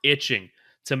are itching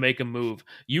to make a move.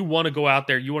 You want to go out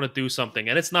there, you want to do something,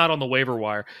 and it's not on the waiver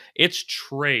wire. It's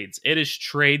trades. It is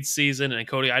trade season, and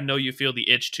Cody, I know you feel the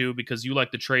itch too because you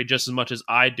like to trade just as much as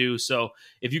I do. So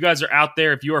if you guys are out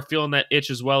there, if you are feeling that itch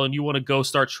as well and you want to go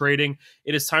start trading,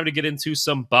 it is time to get into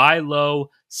some buy low,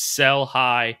 sell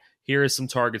high. Here is some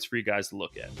targets for you guys to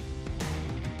look at.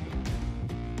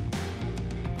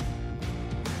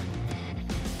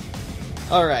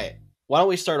 All right. Why don't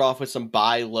we start off with some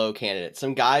buy low candidates?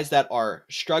 Some guys that are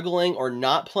struggling or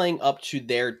not playing up to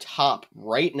their top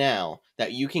right now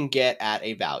that you can get at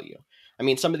a value. I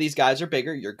mean, some of these guys are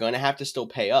bigger. You're going to have to still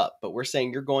pay up, but we're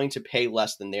saying you're going to pay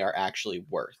less than they are actually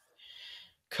worth.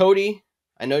 Cody,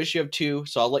 I noticed you have 2,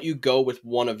 so I'll let you go with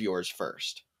one of yours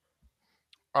first.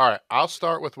 All right. I'll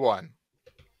start with one,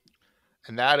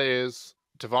 and that is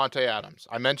Davante Adams.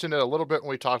 I mentioned it a little bit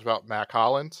when we talked about Matt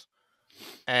Collins,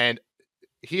 and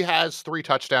he has 3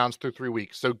 touchdowns through 3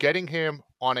 weeks. So getting him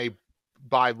on a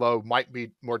buy low might be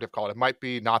more difficult. It might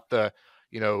be not the,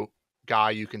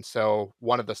 guy you can sell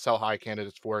one of the sell high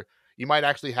candidates for. You might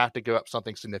actually have to give up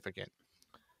something significant.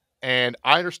 And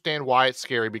I understand why it's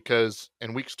scary, because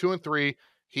in weeks 2 and 3,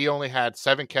 he only had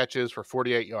 7 catches for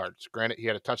 48 yards. Granted, he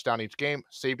had a touchdown each game,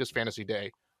 saved his fantasy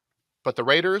day. But the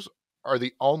Raiders are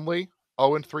the only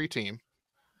 0-3 team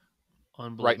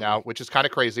right now, which is kind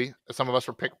of crazy. Some of us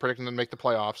were predicting them to make the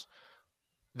playoffs.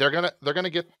 They're gonna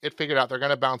get it figured out. They're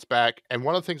gonna bounce back, and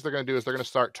one of the things they're gonna do is they're gonna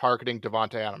start targeting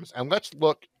Davante Adams. And let's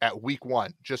look at Week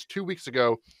 1, just 2 weeks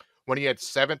ago, when he had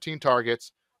 17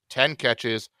 targets, 10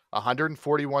 catches,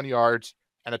 141 yards,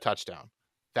 and a touchdown.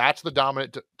 That's the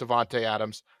dominant Davante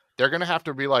Adams. They're gonna have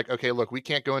to be like, okay, look, we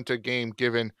can't go into a game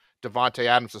giving Davante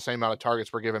Adams the same amount of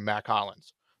targets we're giving Matt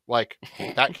Collins. Like,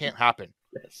 that can't happen.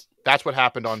 Yes. That's what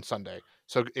happened on Sunday.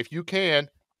 So if you can,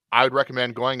 I would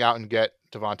recommend going out and get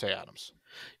Davante Adams.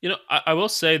 I will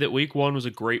say that week 1 was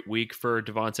a great week for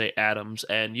Davante Adams,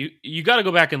 and you got to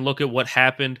go back and look at what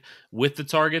happened with the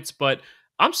targets. But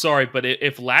I'm sorry, but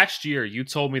if last year you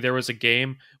told me there was a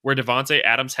game where Davante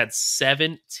Adams had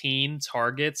 17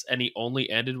 targets and he only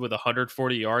ended with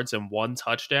 140 yards and 1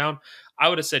 touchdown, I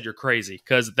would have said you're crazy,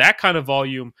 because that kind of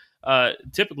volume,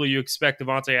 typically you expect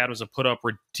Davante Adams to put up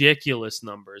ridiculous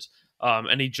numbers,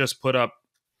 and he just put up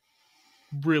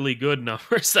really good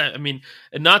numbers. I mean,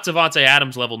 not Davante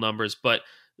Adams level numbers, but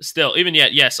still, even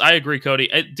yet, yes, I agree, Cody.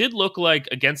 It did look like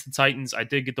against the Titans, I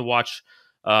did get to watch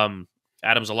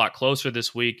Adams a lot closer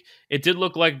this week. It did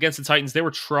look like against the Titans, they were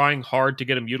trying hard to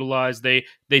get him utilized. They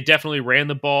definitely ran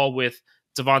the ball with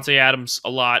Davante Adams a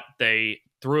lot. They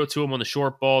threw it to him on the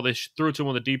short ball. They threw it to him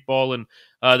on the deep ball, and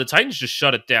the Titans just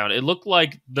shut it down. It looked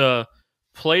like the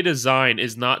play design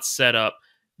is not set up.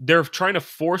 They're trying to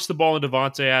force the ball in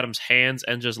Davante Adams' hands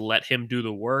and just let him do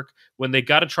the work, when they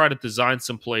got to try to design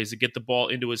some plays to get the ball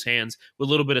into his hands with a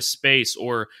little bit of space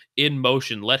or in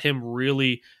motion. Let him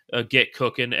really get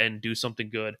cooking and do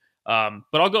something good. But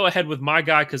I'll go ahead with my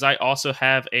guy, because I also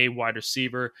have a wide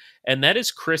receiver, and that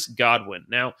is Chris Godwin.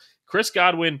 Now, Chris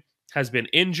Godwin has been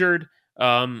injured,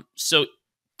 so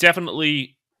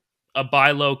definitely a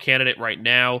buy low candidate right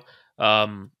now.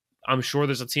 I'm sure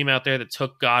there's a team out there that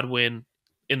took Godwin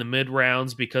in the mid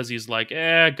rounds because he's like,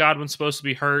 Godwin's supposed to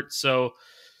be hurt, so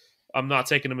I'm not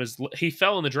taking him as he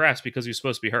fell in the drafts because he was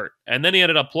supposed to be hurt, and then he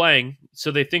ended up playing,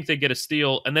 so they think they get a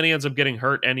steal, and then he ends up getting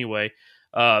hurt anyway.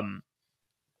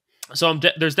 So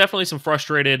there's definitely some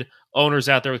frustrated owners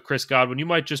out there with Chris Godwin. You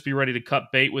might just be ready to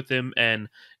cut bait with him and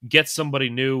get somebody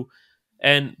new.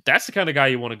 And that's the kind of guy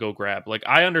you want to go grab. Like,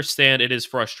 I understand it is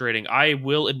frustrating. I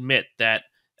will admit that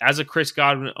as a Chris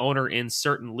Godwin owner in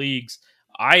certain leagues,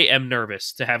 I am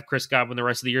nervous to have Chris Godwin the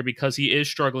rest of the year because he is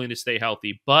struggling to stay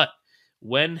healthy. But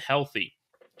when healthy,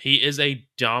 he is a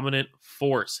dominant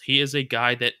force. He is a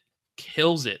guy that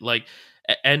kills it.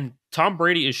 And Tom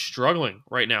Brady is struggling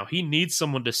right now. He needs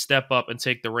someone to step up and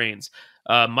take the reins.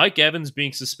 Mike Evans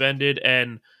being suspended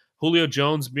and Julio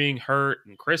Jones being hurt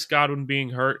and Chris Godwin being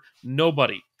hurt,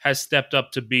 nobody has stepped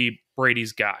up to be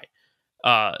Brady's guy.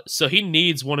 So he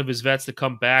needs one of his vets to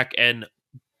come back, and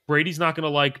Brady's not going to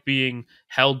like being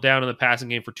held down in the passing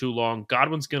game for too long.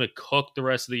 Godwin's going to cook the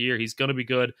rest of the year. He's going to be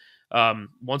good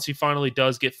once he finally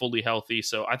does get fully healthy.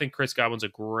 So I think Chris Godwin's a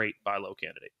great buy low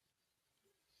candidate.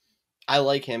 I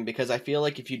like him because I feel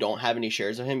like if you don't have any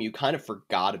shares of him, you kind of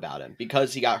forgot about him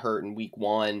because he got hurt in week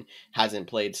 1, hasn't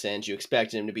played since. You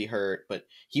expected him to be hurt, but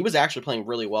he was actually playing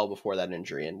really well before that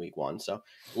injury in week 1. So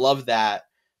love that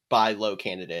buy low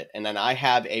candidate. And then I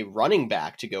have a running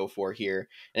back to go for here,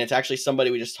 and it's actually somebody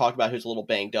we just talked about who's a little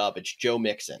banged up. It's Joe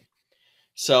Mixon.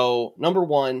 So number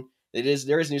one,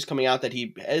 there is news coming out that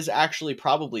he is actually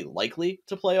probably likely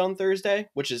to play on Thursday,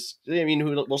 which is, I mean,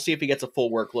 we'll see if he gets a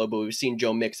full workload, but we've seen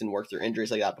Joe Mixon work through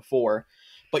injuries like that before.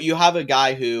 But you have a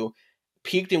guy who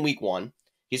peaked in week 1.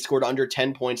 He scored under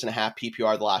 10 points and a half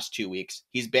PPR the last 2 weeks.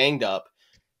 He's banged up.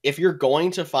 If you're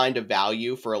going to find a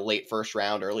value for a late first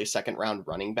round, early second round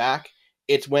running back,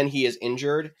 it's when he is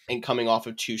injured and coming off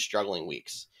of 2 struggling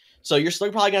weeks. So you're still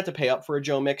probably going to have to pay up for a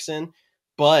Joe Mixon,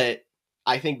 but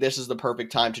I think this is the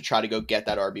perfect time to try to go get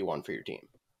that RB1 for your team.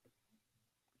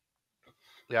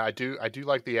 Yeah, I do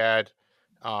like the ad,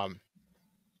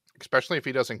 especially if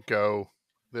he doesn't go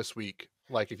this week.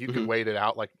 Like, if you can wait it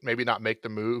out, like maybe not make the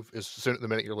move as soon the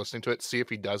minute you're listening to it, see if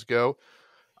he does go.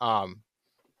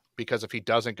 Because if he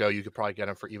doesn't go, you could probably get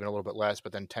him for even a little bit less,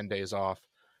 but then 10 days off.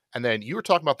 And then you were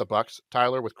talking about the Bucks,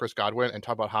 Tyler, with Chris Godwin, and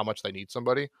talk about how much they need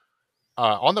somebody.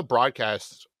 On the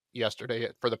broadcast yesterday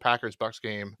for the Packers-Bucks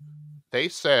game, they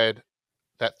said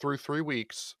that through 3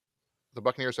 weeks, the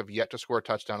Buccaneers have yet to score a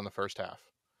touchdown in the first half,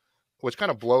 which kind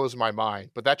of blows my mind.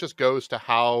 But that just goes to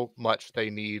how much they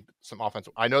need some offense.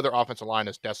 I know their offensive line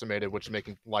is decimated, which is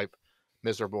making life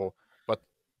miserable, but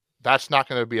that's not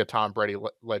going to be a Tom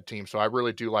Brady-led team. So I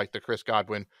really do like the Chris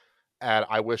Godwin ad.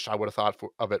 I wish I would have thought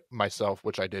of it myself,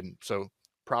 which I didn't. So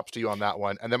props to you on that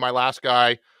one. And then my last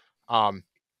guy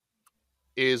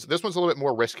is, this one's a little bit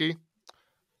more risky,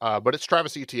 but it's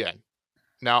Travis Etienne.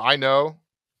 Now, I know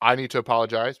I need to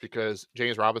apologize because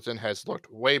James Robinson has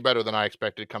looked way better than I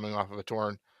expected coming off of a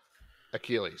torn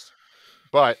Achilles.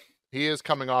 But he is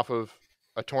coming off of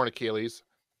a torn Achilles,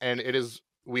 and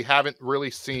we haven't really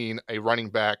seen a running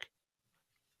back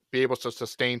be able to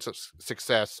sustain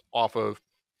success off of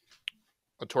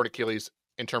a torn Achilles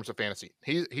in terms of fantasy.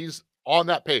 He's on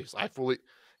that pace. I fully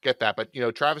get that. But,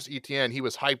 Travis Etienne, he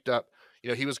was hyped up.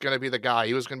 He was going to be the guy.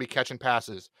 He was going to be catching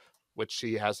passes, which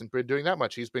he hasn't been doing that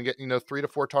much. He's been getting, 3 to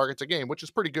 4 targets a game, which is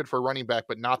pretty good for a running back,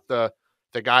 but not the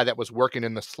guy that was working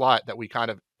in the slot that we kind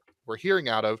of were hearing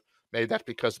out of. Maybe that's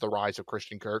because of the rise of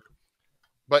Christian Kirk.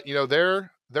 But,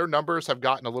 their numbers have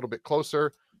gotten a little bit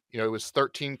closer. It was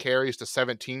 13 carries to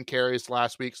 17 carries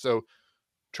last week. So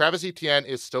Travis Etienne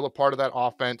is still a part of that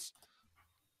offense.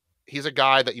 He's a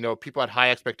guy that, people had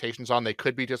high expectations on. They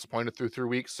could be disappointed through 3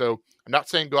 weeks. So I'm not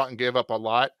saying go out and give up a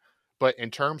lot, but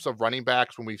in terms of running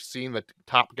backs, when we've seen the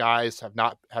top guys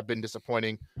have been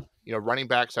disappointing, running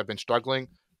backs have been struggling.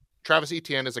 Travis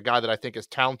Etienne is a guy that I think is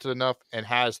talented enough and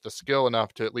has the skill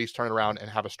enough to at least turn around and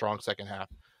have a strong second half.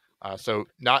 So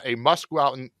not a must go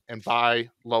out and buy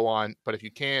low on, but if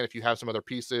you have some other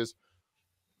pieces,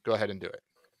 go ahead and do it.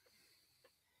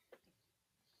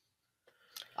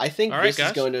 I think this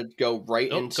is going to go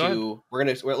into,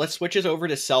 let's switch this over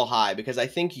to sell high, because I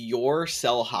think your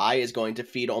sell high is going to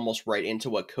feed almost right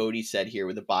into what Cody said here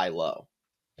with the buy low.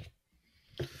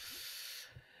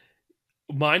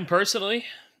 Mine personally?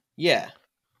 Yeah.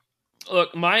 Look,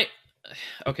 I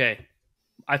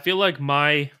feel like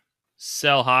my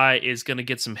sell high is going to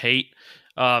get some hate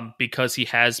because he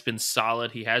has been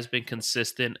solid. He has been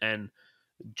consistent, and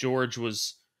George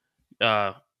was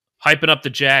hyping up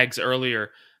the Jags earlier.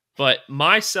 But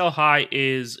my sell high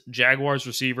is Jaguars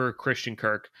receiver Christian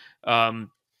Kirk.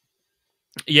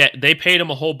 Yeah, they paid him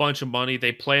a whole bunch of money.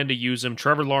 They plan to use him.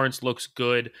 Trevor Lawrence looks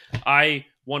good. I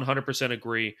 100%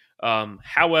 agree.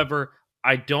 However,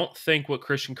 I don't think what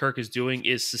Christian Kirk is doing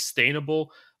is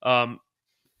sustainable. Um,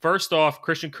 First off,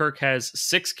 Christian Kirk has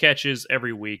 6 catches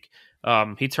every week.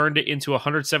 He turned it into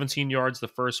 117 yards the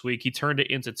first week. He turned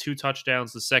it into 2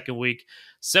 touchdowns the second week,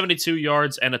 72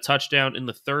 yards and a touchdown in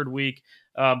the third week.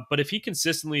 But if he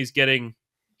consistently is getting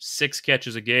 6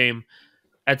 catches a game,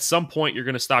 at some point you're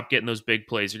going to stop getting those big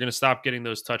plays. You're going to stop getting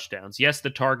those touchdowns. Yes, the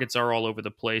targets are all over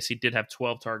the place. He did have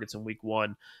 12 targets in week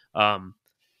 1.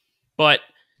 But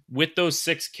with those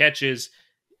 6 catches,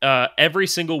 every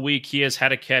single week he has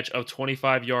had a catch of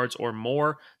 25 yards or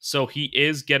more. So he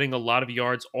is getting a lot of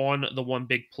yards on the one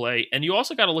big play. And you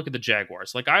also got to look at the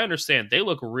Jaguars. Like, I understand they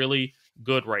look really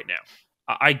good right now.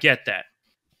 I get that.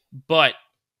 But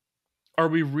are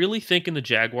we really thinking the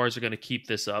Jaguars are going to keep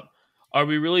this up? Are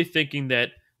we really thinking that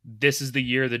this is the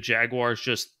year the Jaguars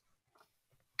just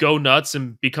go nuts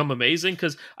and become amazing?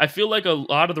 Because I feel like a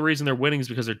lot of the reason they're winning is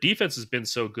because their defense has been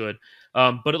so good.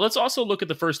 But let's also look at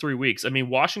the first 3 weeks. I mean,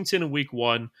 Washington in week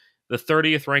 1, the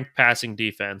 30th ranked passing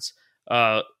defense.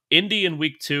 Indy in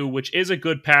week 2, which is a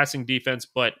good passing defense,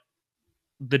 but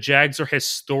the Jags are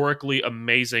historically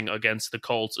amazing against the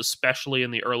Colts, especially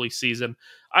in the early season.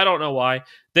 I don't know why.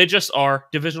 They just are.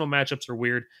 Divisional matchups are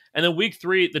weird. And then week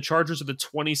 3, the Chargers are the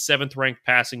 27th ranked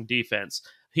passing defense.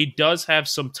 He does have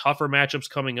some tougher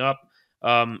matchups coming up,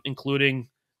 including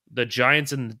the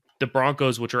Giants and the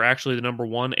Broncos, which are actually the number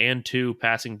 1 and 2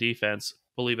 passing defense,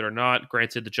 believe it or not.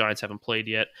 Granted, the Giants haven't played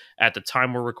yet at the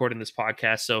time we're recording this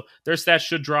podcast, so their stats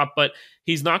should drop, but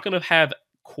he's not going to have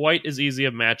quite as easy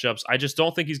of matchups. I just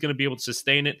don't think he's going to be able to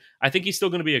sustain it. I think he's still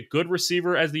going to be a good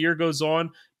receiver as the year goes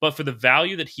on, but for the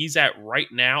value that he's at right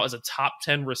now as a top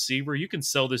 10 receiver, you can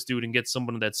sell this dude and get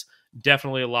someone that's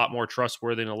definitely a lot more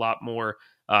trustworthy and a lot more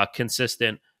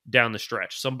consistent down the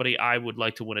stretch. Somebody I would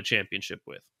like to win a championship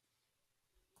with.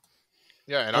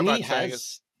 Yeah, and I'm not saying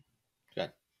it's...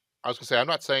 I was going to say, I'm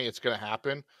not saying it's going to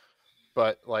happen,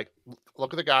 but like,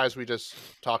 look at the guys we just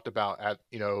talked about at,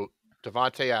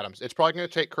 Devontae Adams. It's probably going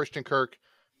to take Christian Kirk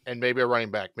and maybe a running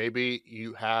back. Maybe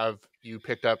you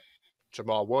picked up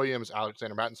Jamal Williams,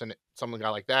 Alexander Mattison, something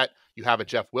like that. You have a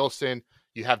Jeff Wilson.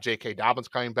 You have J.K. Dobbins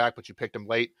coming back, but you picked him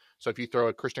late. So if you throw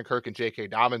a Christian Kirk and J.K.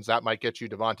 Dobbins, that might get you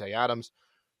Devontae Adams.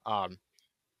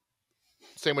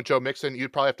 Same with Joe Mixon.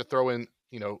 You'd probably have to throw in,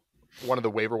 one of the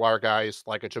waiver wire guys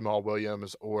like a Jamal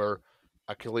Williams or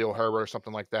a Khalil Herbert or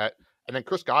something like that. And then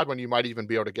Chris Godwin, you might even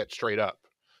be able to get straight up,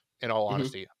 in all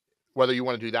honesty. Whether you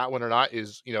want to do that one or not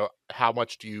is, how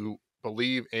much do you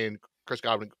believe in Chris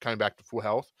Godwin coming back to full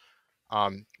health?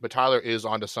 But Tyler is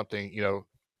onto something,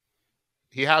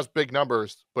 he has big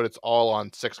numbers, but it's all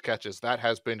on 6 catches. That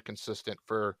has been consistent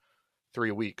for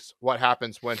 3 weeks. What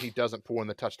happens when he doesn't pull in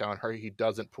the touchdown or he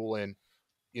doesn't pull in,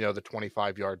 the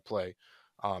 25-yard play?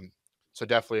 So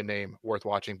definitely a name worth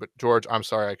watching. But George, I'm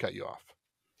sorry I cut you off.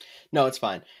 No, it's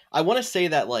fine. I want to say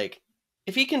that,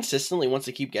 if he consistently wants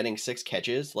to keep getting 6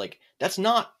 catches, that's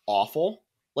not awful.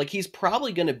 He's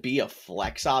probably going to be a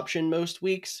flex option most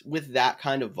weeks with that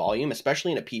kind of volume,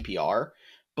 especially in a PPR,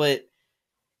 but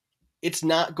it's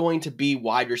not going to be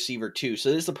wide receiver 2. So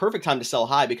this is the perfect time to sell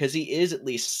high because he is at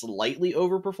least slightly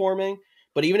overperforming,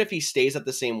 but even if he stays at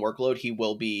the same workload, he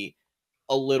will be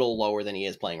a little lower than he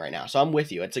is playing right now. So I'm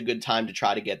with you. It's a good time to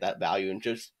try to get that value and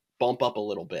just bump up a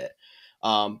little bit.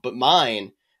 But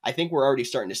mine, I think we're already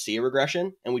starting to see a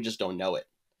regression, and we just don't know it.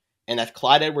 And that's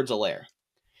Clyde Edwards-Helaire.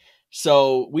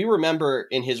 So we remember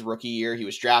in his rookie year, he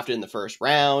was drafted in the first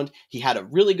round. He had a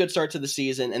really good start to the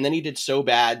season, and then he did so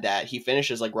bad that he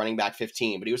finishes running back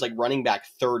 15, but he was running back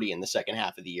 30 in the second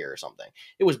half of the year or something.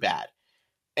 It was bad.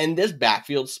 And this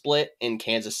backfield split in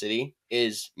Kansas City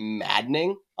is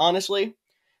maddening, honestly.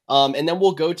 And then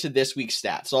we'll go to this week's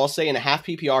stats. So I'll say in a half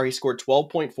PPR, he scored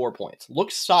 12.4 points.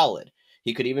 Looks solid.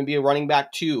 He could even be a running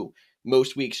back 2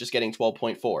 most weeks, just getting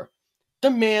 12.4. The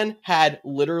man had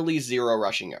literally 0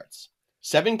 rushing yards.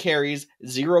 7 carries,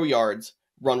 0 yards,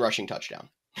 run rushing touchdown.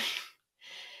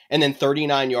 And then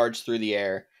 39 yards through the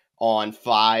air on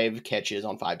 5 catches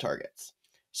on 5 targets.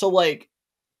 So,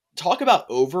 talk about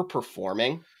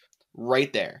overperforming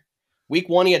right there. Week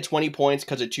 1, he had 20 points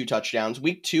because of 2 touchdowns.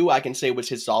 Week 2, I can say was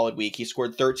his solid week. He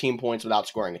scored 13 points without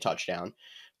scoring a touchdown.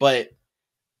 But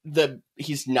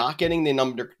he's not getting the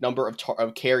number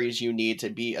of carries you need to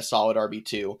be a solid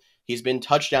RB2. He's been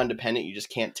touchdown dependent. You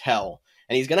just can't tell.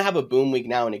 And he's going to have a boom week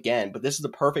now and again, but this is the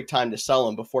perfect time to sell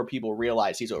him before people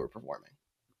realize he's overperforming.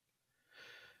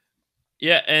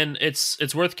 Yeah, and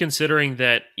it's worth considering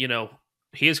that,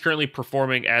 he is currently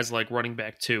performing as running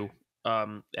back 2.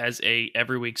 as a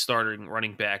every week starting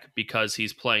running back because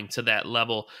he's playing to that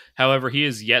level. However, he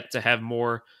is yet to have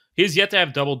more. He is yet to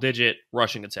have double-digit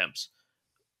rushing attempts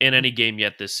in any game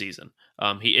yet this season.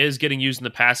 He is getting used in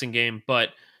the passing game, but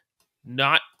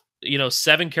not,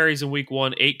 7 carries in week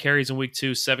 1, 8 carries in week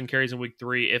 2, 7 carries in week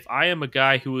 3. If I am a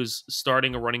guy who is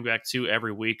starting a running back 2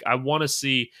 every week, I want to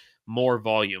see more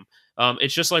volume.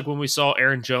 It's just like when we saw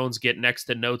Aaron Jones get next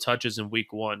to no touches in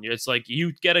week 1. It's like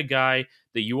you get a guy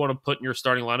that you want to put in your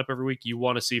starting lineup every week, you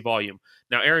want to see volume.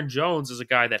 Now, Aaron Jones is a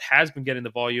guy that has been getting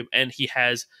the volume, and he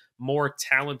has more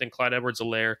talent than Clyde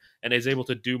Edwards-Helaire and is able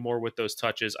to do more with those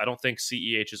touches. I don't think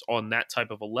CEH is on that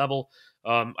type of a level.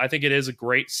 I think it is a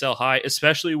great sell high,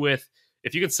 especially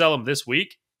if you can sell him this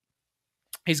week.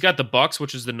 He's got the Bucks,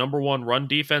 which is the number 1 run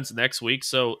defense next week,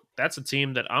 so that's a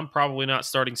team that I'm probably not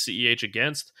starting CEH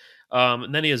against.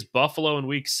 And then he has Buffalo in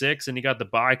week 6, and you got the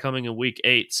bye coming in week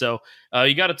 8. So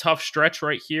you got a tough stretch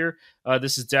right here.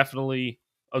 This is definitely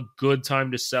a good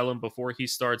time to sell him before he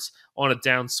starts on a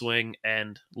downswing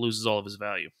and loses all of his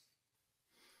value.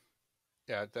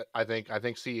 Yeah, I think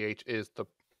CEH is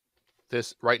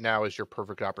this right now is your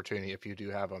perfect opportunity if you do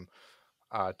have him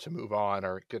to move on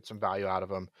or get some value out of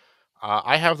him.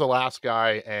 I have the last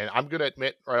guy, and I'm going to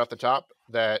admit right off the top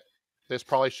that this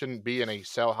probably shouldn't be in a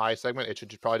sell high segment. It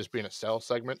should probably just be in a sell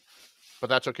segment, but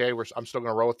that's okay. I'm still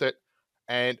going to roll with it.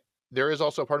 And there is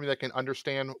also a part of me that can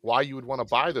understand why you would want to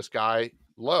buy this guy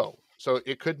low. So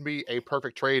it could be a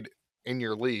perfect trade in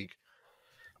your league,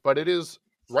 but it is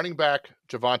running back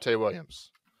Javonte Williams.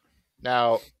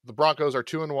 Now, the Broncos are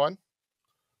 2-1,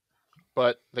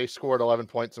 but they scored 11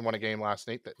 points and won a game last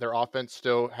night. Their offense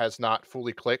still has not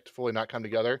fully clicked, fully not come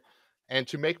together. And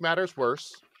to make matters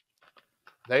worse,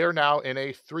 they are now in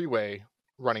a 3-way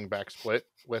running back split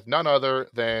with none other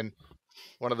than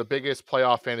one of the biggest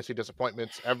playoff fantasy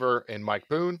disappointments ever in Mike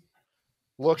Boone.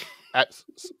 Look at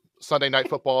Sunday Night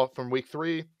Football from week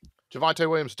 3. Javonte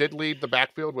Williams did lead the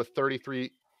backfield with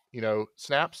 33,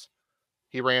 snaps.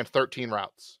 He ran 13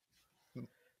 routes.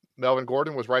 Melvin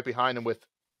Gordon was right behind him with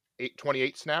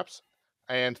 28 snaps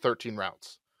and 13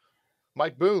 routes.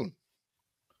 Mike Boone,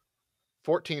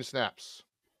 14 snaps,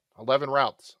 11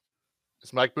 routes.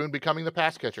 Is Mike Boone becoming the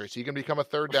pass catcher? Is he going to become a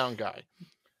third down guy?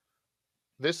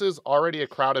 This is already a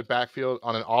crowded backfield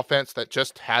on an offense that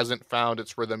just hasn't found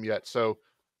its rhythm yet. So,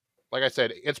 like I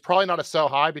said, it's probably not a sell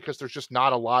high because there's just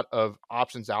not a lot of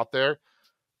options out there.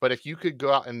 But if you could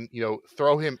go out and,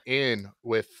 throw him in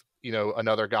with,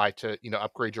 another guy to,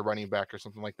 upgrade your running back or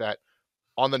something like that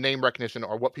on the name recognition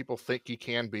or what people think he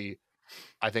can be,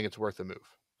 I think it's worth a move.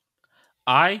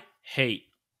 I hate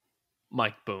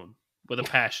Mike Boone with a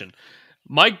passion.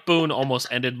 Mike Boone almost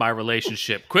ended my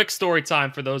relationship. Quick story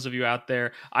time for those of you out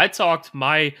there. I talked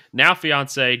my now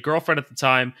fiance, girlfriend at the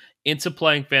time, into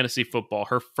playing fantasy football.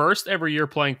 Her first ever year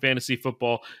playing fantasy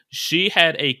football, she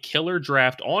had a killer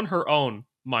draft on her own,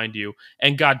 mind you,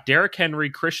 and got Derrick Henry,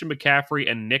 Christian McCaffrey,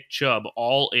 and Nick Chubb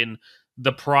all in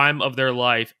the prime of their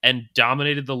life and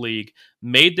dominated the league,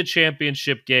 made the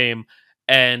championship game,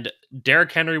 and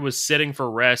Derrick Henry was sitting for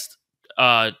rest.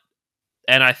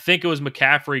 And I think it was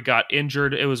McCaffrey got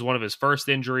injured. It was one of his first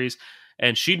injuries,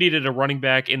 and she needed a running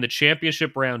back in the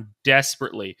championship round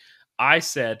desperately. I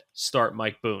said, start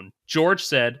Mike Boone. George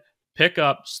said, pick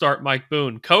up, start Mike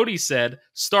Boone. Cody said,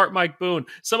 start Mike Boone.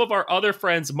 Some of our other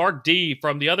friends, Mark D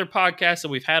from the other podcast that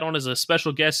we've had on as a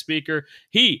special guest speaker,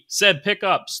 he said, pick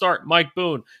up, start Mike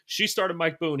Boone. She started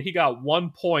Mike Boone. He got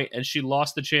 1 point, and she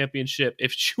lost the championship.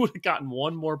 If she would have gotten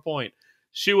one more point,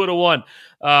 she would have won.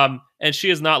 And she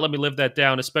has not let me live that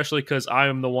down, especially because I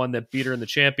am the one that beat her in the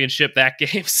championship that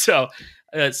game. So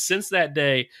since that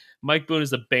day, Mike Boone is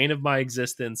the bane of my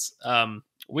existence.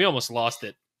 We almost lost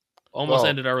it. Almost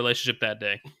ended our relationship that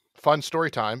day. Fun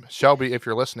story time. Shelby, if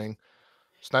you're listening,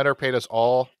 Snyder paid us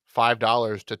all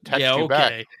 $5 to text you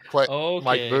back.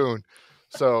 Mike Boone.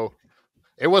 So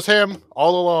it was him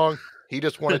all along. He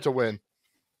just wanted to win.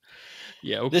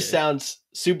 Yeah, okay. This sounds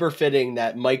super fitting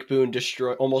that Mike Boone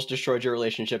almost destroyed your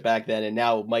relationship back then, and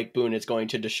now Mike Boone is going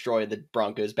to destroy the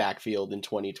Broncos backfield in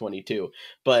 2022.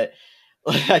 But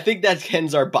I think that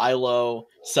ends our buy low,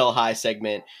 sell high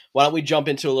segment. Why don't we jump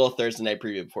into a little Thursday night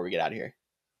preview before we get out of here?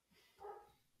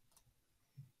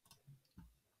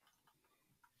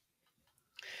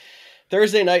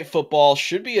 Thursday night football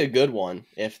should be a good one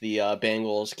if the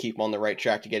Bengals keep on the right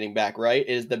track to getting back right.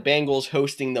 It is the Bengals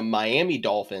hosting the Miami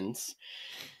Dolphins.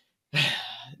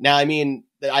 Now, I mean,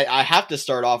 I have to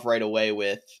start off right away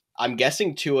with, I'm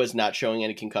guessing Tua's not showing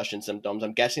any concussion symptoms.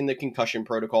 I'm guessing the concussion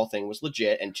protocol thing was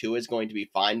legit and Tua is going to be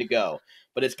fine to go.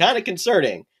 But it's kind of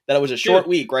concerning that it was a short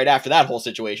week right after that whole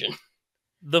situation.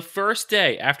 The first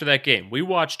day after that game, we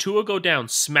watched Tua go down,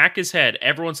 smack his head.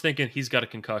 Everyone's thinking he's got a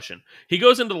concussion. He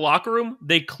goes into the locker room,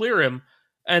 they clear him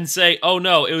and say, oh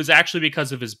no, it was actually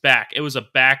because of his back. It was a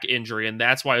back injury, and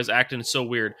that's why he was acting so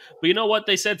weird. But you know what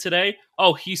they said today?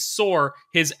 Oh, he's sore,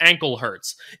 his ankle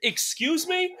hurts. Excuse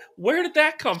me? Where did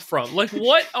that come from? Like,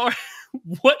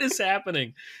 what is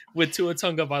happening with Tua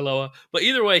Tagovailoa? But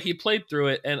either way, he played through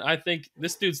it, and I think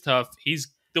this dude's tough.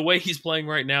 The way he's playing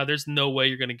right now, there's no way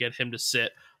you're going to get him to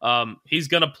sit. He's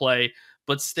going to play,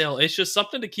 but still, it's just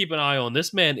something to keep an eye on.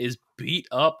 This man is beat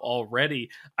up already.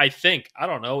 I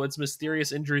don't know. It's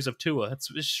mysterious injuries of Tua. It's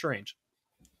strange.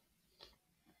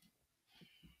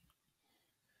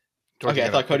 Okay, I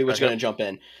thought Cody was going to jump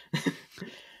in.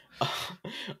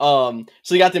 So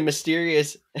you got the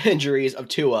mysterious injuries of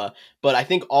Tua, but I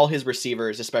think all his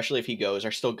receivers, especially if he goes,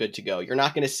 are still good to go. You're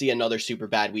not going to see another super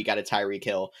bad week out of Tyreek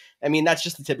Hill. I mean, that's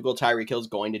just the typical Tyreek Hill's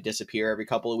going to disappear every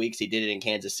couple of weeks. He did it in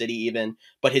Kansas City even,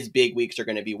 but his big weeks are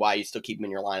going to be why you still keep him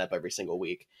in your lineup every single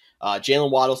week. Jalen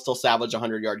Waddle still salvaged a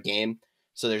 100-yard game,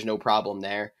 so there's no problem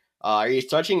there. Are you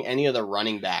touching any of the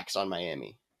running backs on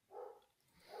Miami?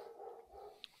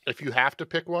 If you have to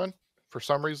pick one, for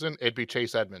some reason, it'd be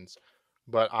Chase Edmonds.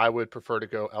 But I would prefer to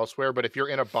go elsewhere. But if you're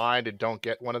in a bind and don't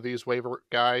get one of these waiver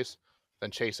guys,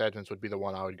 then Chase Edmonds would be the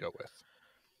one I would go with.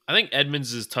 I think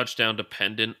Edmonds is touchdown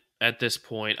dependent at this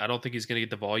point. I don't think he's going to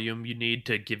get the volume you need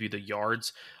to give you the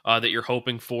yards that you're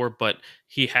hoping for, but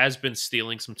he has been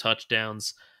stealing some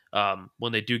touchdowns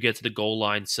when they do get to the goal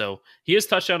line. So he is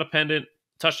touchdown dependent.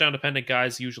 Touchdown dependent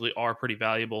guys usually are pretty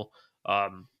valuable.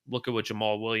 Look at what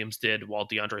Jamal Williams did while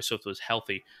DeAndre Swift was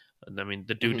healthy. I mean,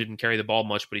 the dude didn't carry the ball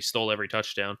much, but he stole every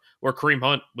touchdown. Or Kareem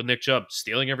Hunt with Nick Chubb,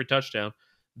 stealing every touchdown.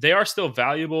 They are still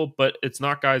valuable, but it's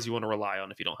not guys you want to rely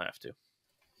on if you don't have to.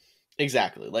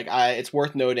 Exactly. It's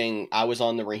worth noting, I was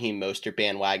on the Raheem Mostert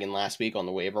bandwagon last week on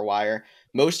the waiver wire.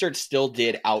 Mostert still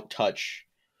did out-touch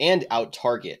and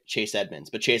out-target Chase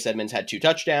Edmonds, but Chase Edmonds had 2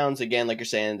 touchdowns. Again, like you're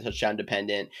saying, touchdown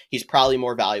dependent. He's probably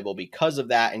more valuable because of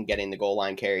that and getting the goal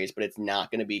line carries, but it's not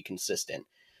going to be consistent.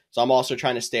 So I'm also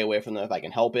trying to stay away from them if I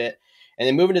can help it. And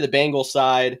then moving to the Bengals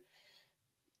side,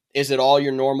 is it all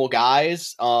your normal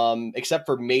guys, except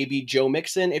for maybe Joe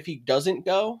Mixon if he doesn't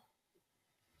go?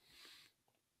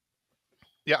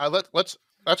 Yeah,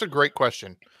 that's a great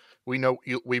question. We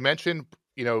mentioned,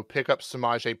 pick up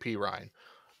Samaje Perine,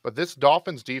 but this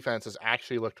Dolphins defense has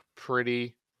actually looked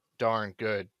pretty darn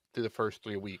good through the first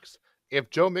 3 weeks.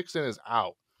 If Joe Mixon is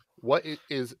out,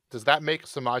 does that make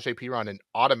Samaje Perine an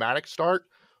automatic start?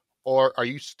 Or are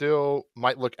you still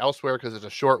might look elsewhere because it's a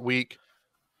short week,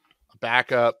 a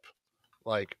backup?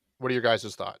 Like, what are your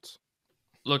guys' thoughts?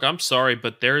 Look, I'm sorry,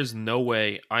 but there is no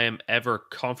way I am ever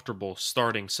comfortable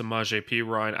starting Samaje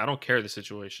Perine. I don't care the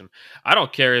situation. I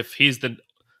don't care if he's the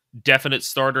definite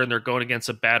starter and they're going against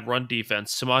a bad run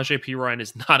defense. Samaje Perine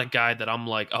is not a guy that I'm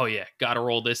like, oh yeah, got to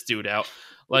roll this dude out.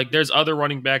 Like, there's other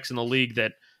running backs in the league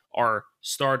that are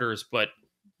starters, but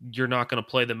you're not going to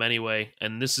play them anyway.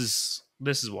 And this is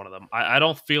one of them. I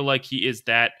don't feel like he is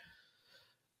that,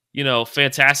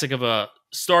 fantastic of a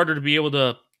starter to be able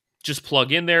to just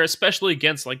plug in there, especially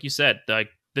against, like you said, like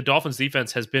the Dolphins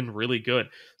defense has been really good.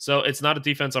 So it's not a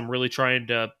defense I'm really trying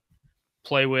to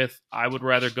play with. I would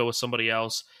rather go with somebody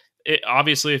else.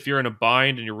 Obviously, if you're in a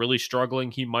bind and you're really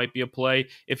struggling, he might be a play.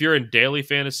 If you're in daily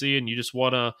fantasy and you just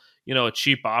want a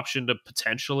cheap option to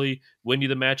potentially win you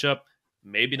the matchup,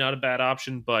 maybe not a bad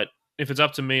option, but if it's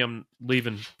up to me, I'm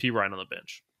leaving Perine on the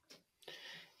bench.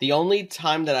 The only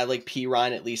time that I like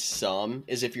Perine at least some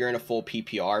is if you're in a full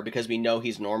PPR, because we know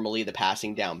he's normally the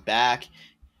passing down back.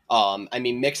 I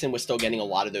mean, Mixon was still getting a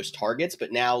lot of those targets,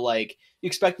 but now, like, you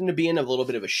expect him to be in a little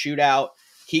bit of a shootout.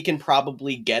 He can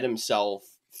probably get himself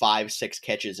 5-6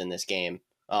 catches in this game,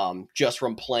 just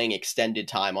from playing extended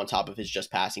time on top of his just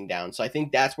passing down. So I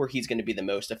think that's where he's going to be the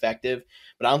most effective,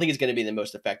 but I don't think he's going to be the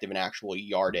most effective in actual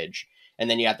yardage. And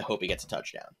then you have to hope he gets a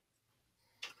touchdown.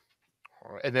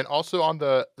 All right. And then also on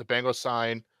the Bengals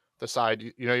side,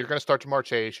 you're going to start Jamar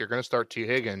Chase, you're going to start T.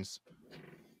 Higgins.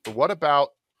 But what about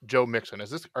Joe Mixon?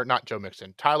 Not Joe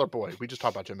Mixon, Tyler Boyd. We just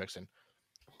talked about Joe Mixon.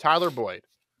 Tyler Boyd.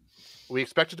 We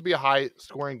expect it to be a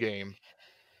high-scoring game.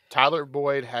 Tyler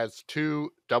Boyd has 2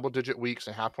 double-digit weeks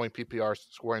in half-point PPR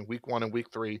scoring week 1 and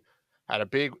week 3. Had a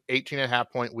big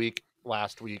 18.5-point week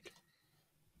last week.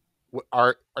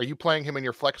 Are you playing him in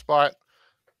your flex spot?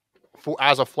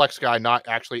 As a flex guy, not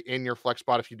actually in your flex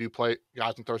spot. If you do play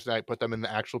guys on Thursday night, put them in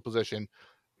the actual position.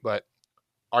 But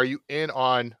are you in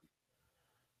on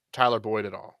Tyler Boyd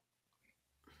at all?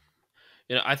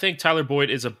 I think Tyler Boyd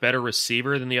is a better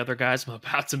receiver than the other guys I'm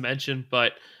about to mention.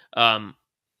 But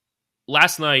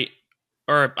last night,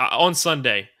 or on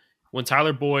Sunday, when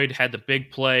Tyler Boyd had the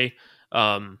big play,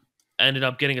 ended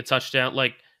up getting a touchdown.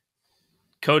 Like,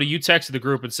 Cody, you texted the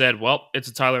group and said, well, it's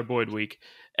a Tyler Boyd week.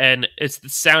 And it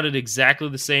sounded exactly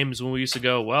the same as when we used to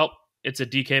go, well, it's a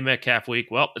DK Metcalf week.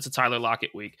 Well, it's a Tyler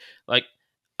Lockett week. Like,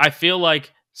 I feel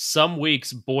like some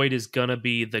weeks Boyd is going to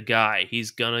be the guy.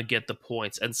 He's going to get the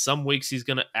points. And some weeks he's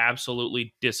going to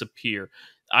absolutely disappear.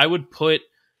 I would put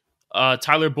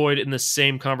Tyler Boyd in the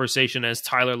same conversation as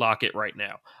Tyler Lockett right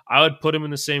now. I would put him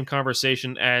in the same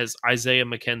conversation as Isaiah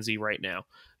McKenzie right now.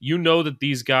 You know that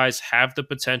these guys have the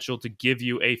potential to give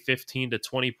you a 15 to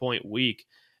 20 point week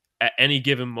at any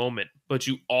given moment, but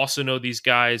you also know these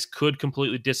guys could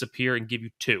completely disappear and give you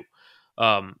 2.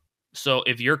 So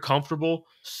if you're comfortable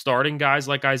starting guys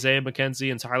like Isaiah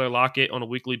McKenzie and Tyler Lockett on a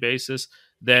weekly basis,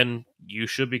 then you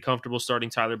should be comfortable starting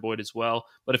Tyler Boyd as well.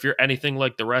 But if you're anything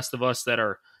like the rest of us that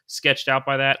are sketched out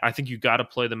by that, I think you got to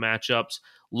play the matchups.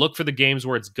 Look for the games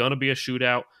where it's going to be a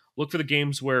shootout. Look for the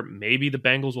games where maybe the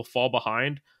Bengals will fall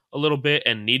behind a little bit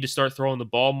and need to start throwing the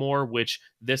ball more, which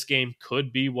this game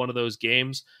could be one of those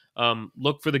games.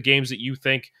 Look for the games that you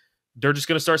think they're just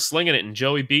going to start slinging it and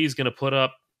Joey B is going to put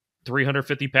up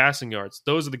 350 passing yards.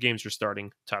 Those are the games you're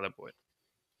starting Tyler Boyd.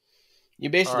 You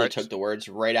basically took the words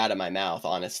right out of my mouth,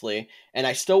 honestly. And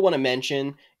I still want to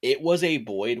mention it was a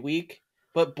Boyd week,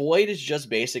 but Boyd has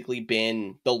just basically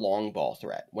been the long ball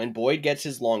threat. When Boyd gets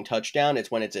his long touchdown,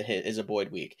 it's when it's a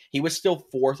Boyd week. He was still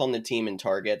 4th on the team in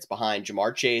targets behind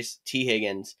Jamar Chase, T.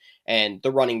 Higgins, and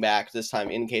the running back this time.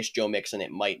 In case Joe Mixon,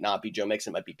 it might not be Joe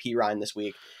Mixon, it might be P. Ryan this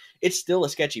week. It's still a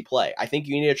sketchy play. I think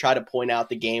you need to try to point out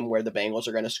the game where the Bengals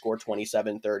are going to score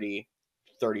 27, 30,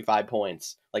 35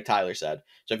 points, like Tyler said.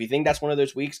 So if you think that's one of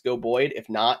those weeks, go Boyd. If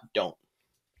not, don't.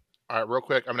 All right, real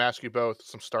quick, I'm going to ask you both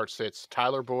some start sits.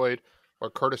 Tyler Boyd or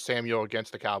Curtis Samuel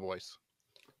against the Cowboys?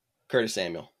 Curtis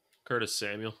Samuel. Curtis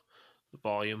Samuel. The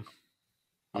volume.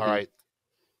 All right.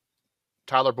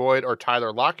 Tyler Boyd or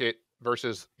Tyler Lockett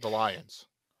versus the Lions?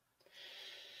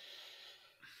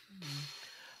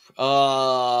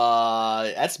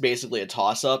 That's basically a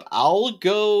toss-up. I'll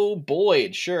go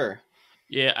Boyd, sure.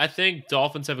 Yeah, I think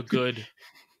Dolphins have a good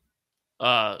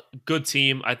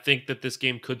team. I think that this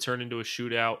game could turn into a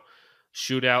shootout.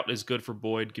 Shootout is good for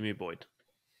Boyd. Give me Boyd.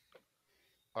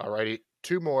 All righty.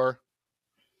 2 more.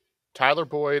 Tyler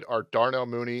Boyd or Darnell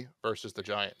Mooney versus the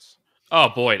Giants? Oh,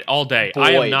 Boyd, all day. Boyd.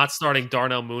 I am not starting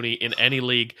Darnell Mooney in any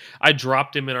league. I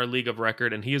dropped him in our league of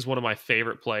record, and he is one of my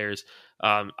favorite players.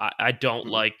 I don't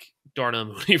like Darnell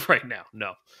Mooney right now.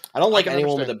 No. I don't like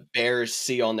anyone with a Bears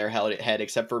C on their head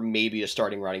except for maybe a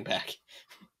starting running back.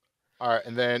 All right,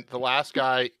 and then the last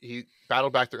guy, he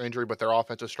battled back their injury, but their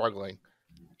offense is struggling.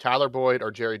 Tyler Boyd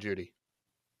or Jerry Jeudy?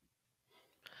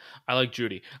 I like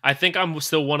Jeudy. I think I'm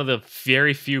still one of the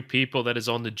very few people that is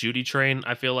on the Jeudy train.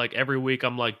 I feel like every week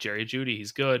I'm like, Jerry Jeudy,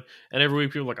 he's good. And every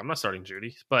week people are like, I'm not starting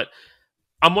Jeudy. But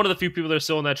I'm one of the few people that are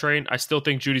still on that train. I still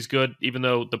think Judy's good, even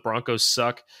though the Broncos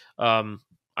suck.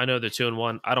 I know they're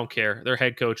 2-1. I don't care. Their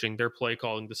head coaching, their play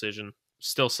calling decision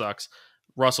still sucks.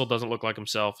 Russell doesn't look like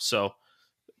himself, so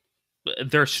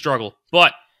they're a struggle.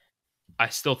 But I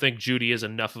still think Jeudy is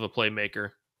enough of a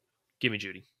playmaker. Give me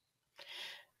Jeudy.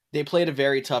 They played a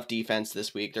very tough defense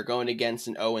this week. They're going against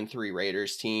an 0-3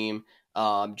 Raiders team.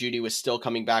 Jeudy was still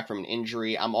coming back from an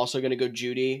injury. I'm also going to go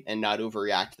Jeudy and not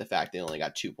overreact to the fact they only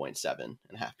got 2.7 and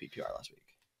a half PPR last week.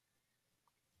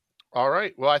 All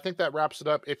right. Well, I think that wraps it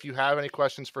up. If you have any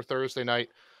questions for Thursday night,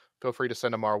 feel free to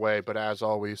send them our way. But as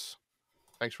always,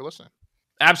 thanks for listening.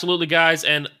 Absolutely, guys.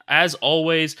 And as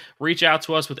always, reach out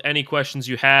to us with any questions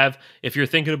you have. If you're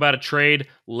thinking about a trade,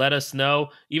 let us know.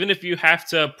 Even if you have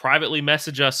to privately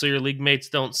message us so your league mates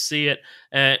don't see it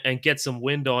and get some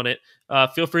wind on it,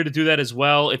 feel free to do that as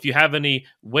well. If you have any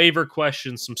waiver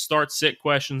questions, some start-sit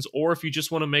questions, or if you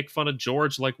just want to make fun of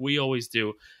George like we always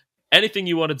do, anything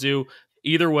you want to do,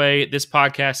 either way, this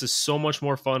podcast is so much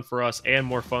more fun for us and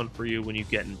more fun for you when you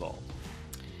get involved.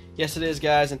 Yes, it is,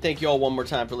 guys, and thank you all one more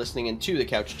time for listening into the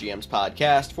Couch GMs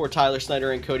podcast. For Tyler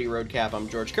Snyder and Cody Roadcap, I'm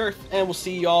George Kurth, and we'll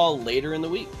see y'all later in the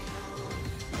week.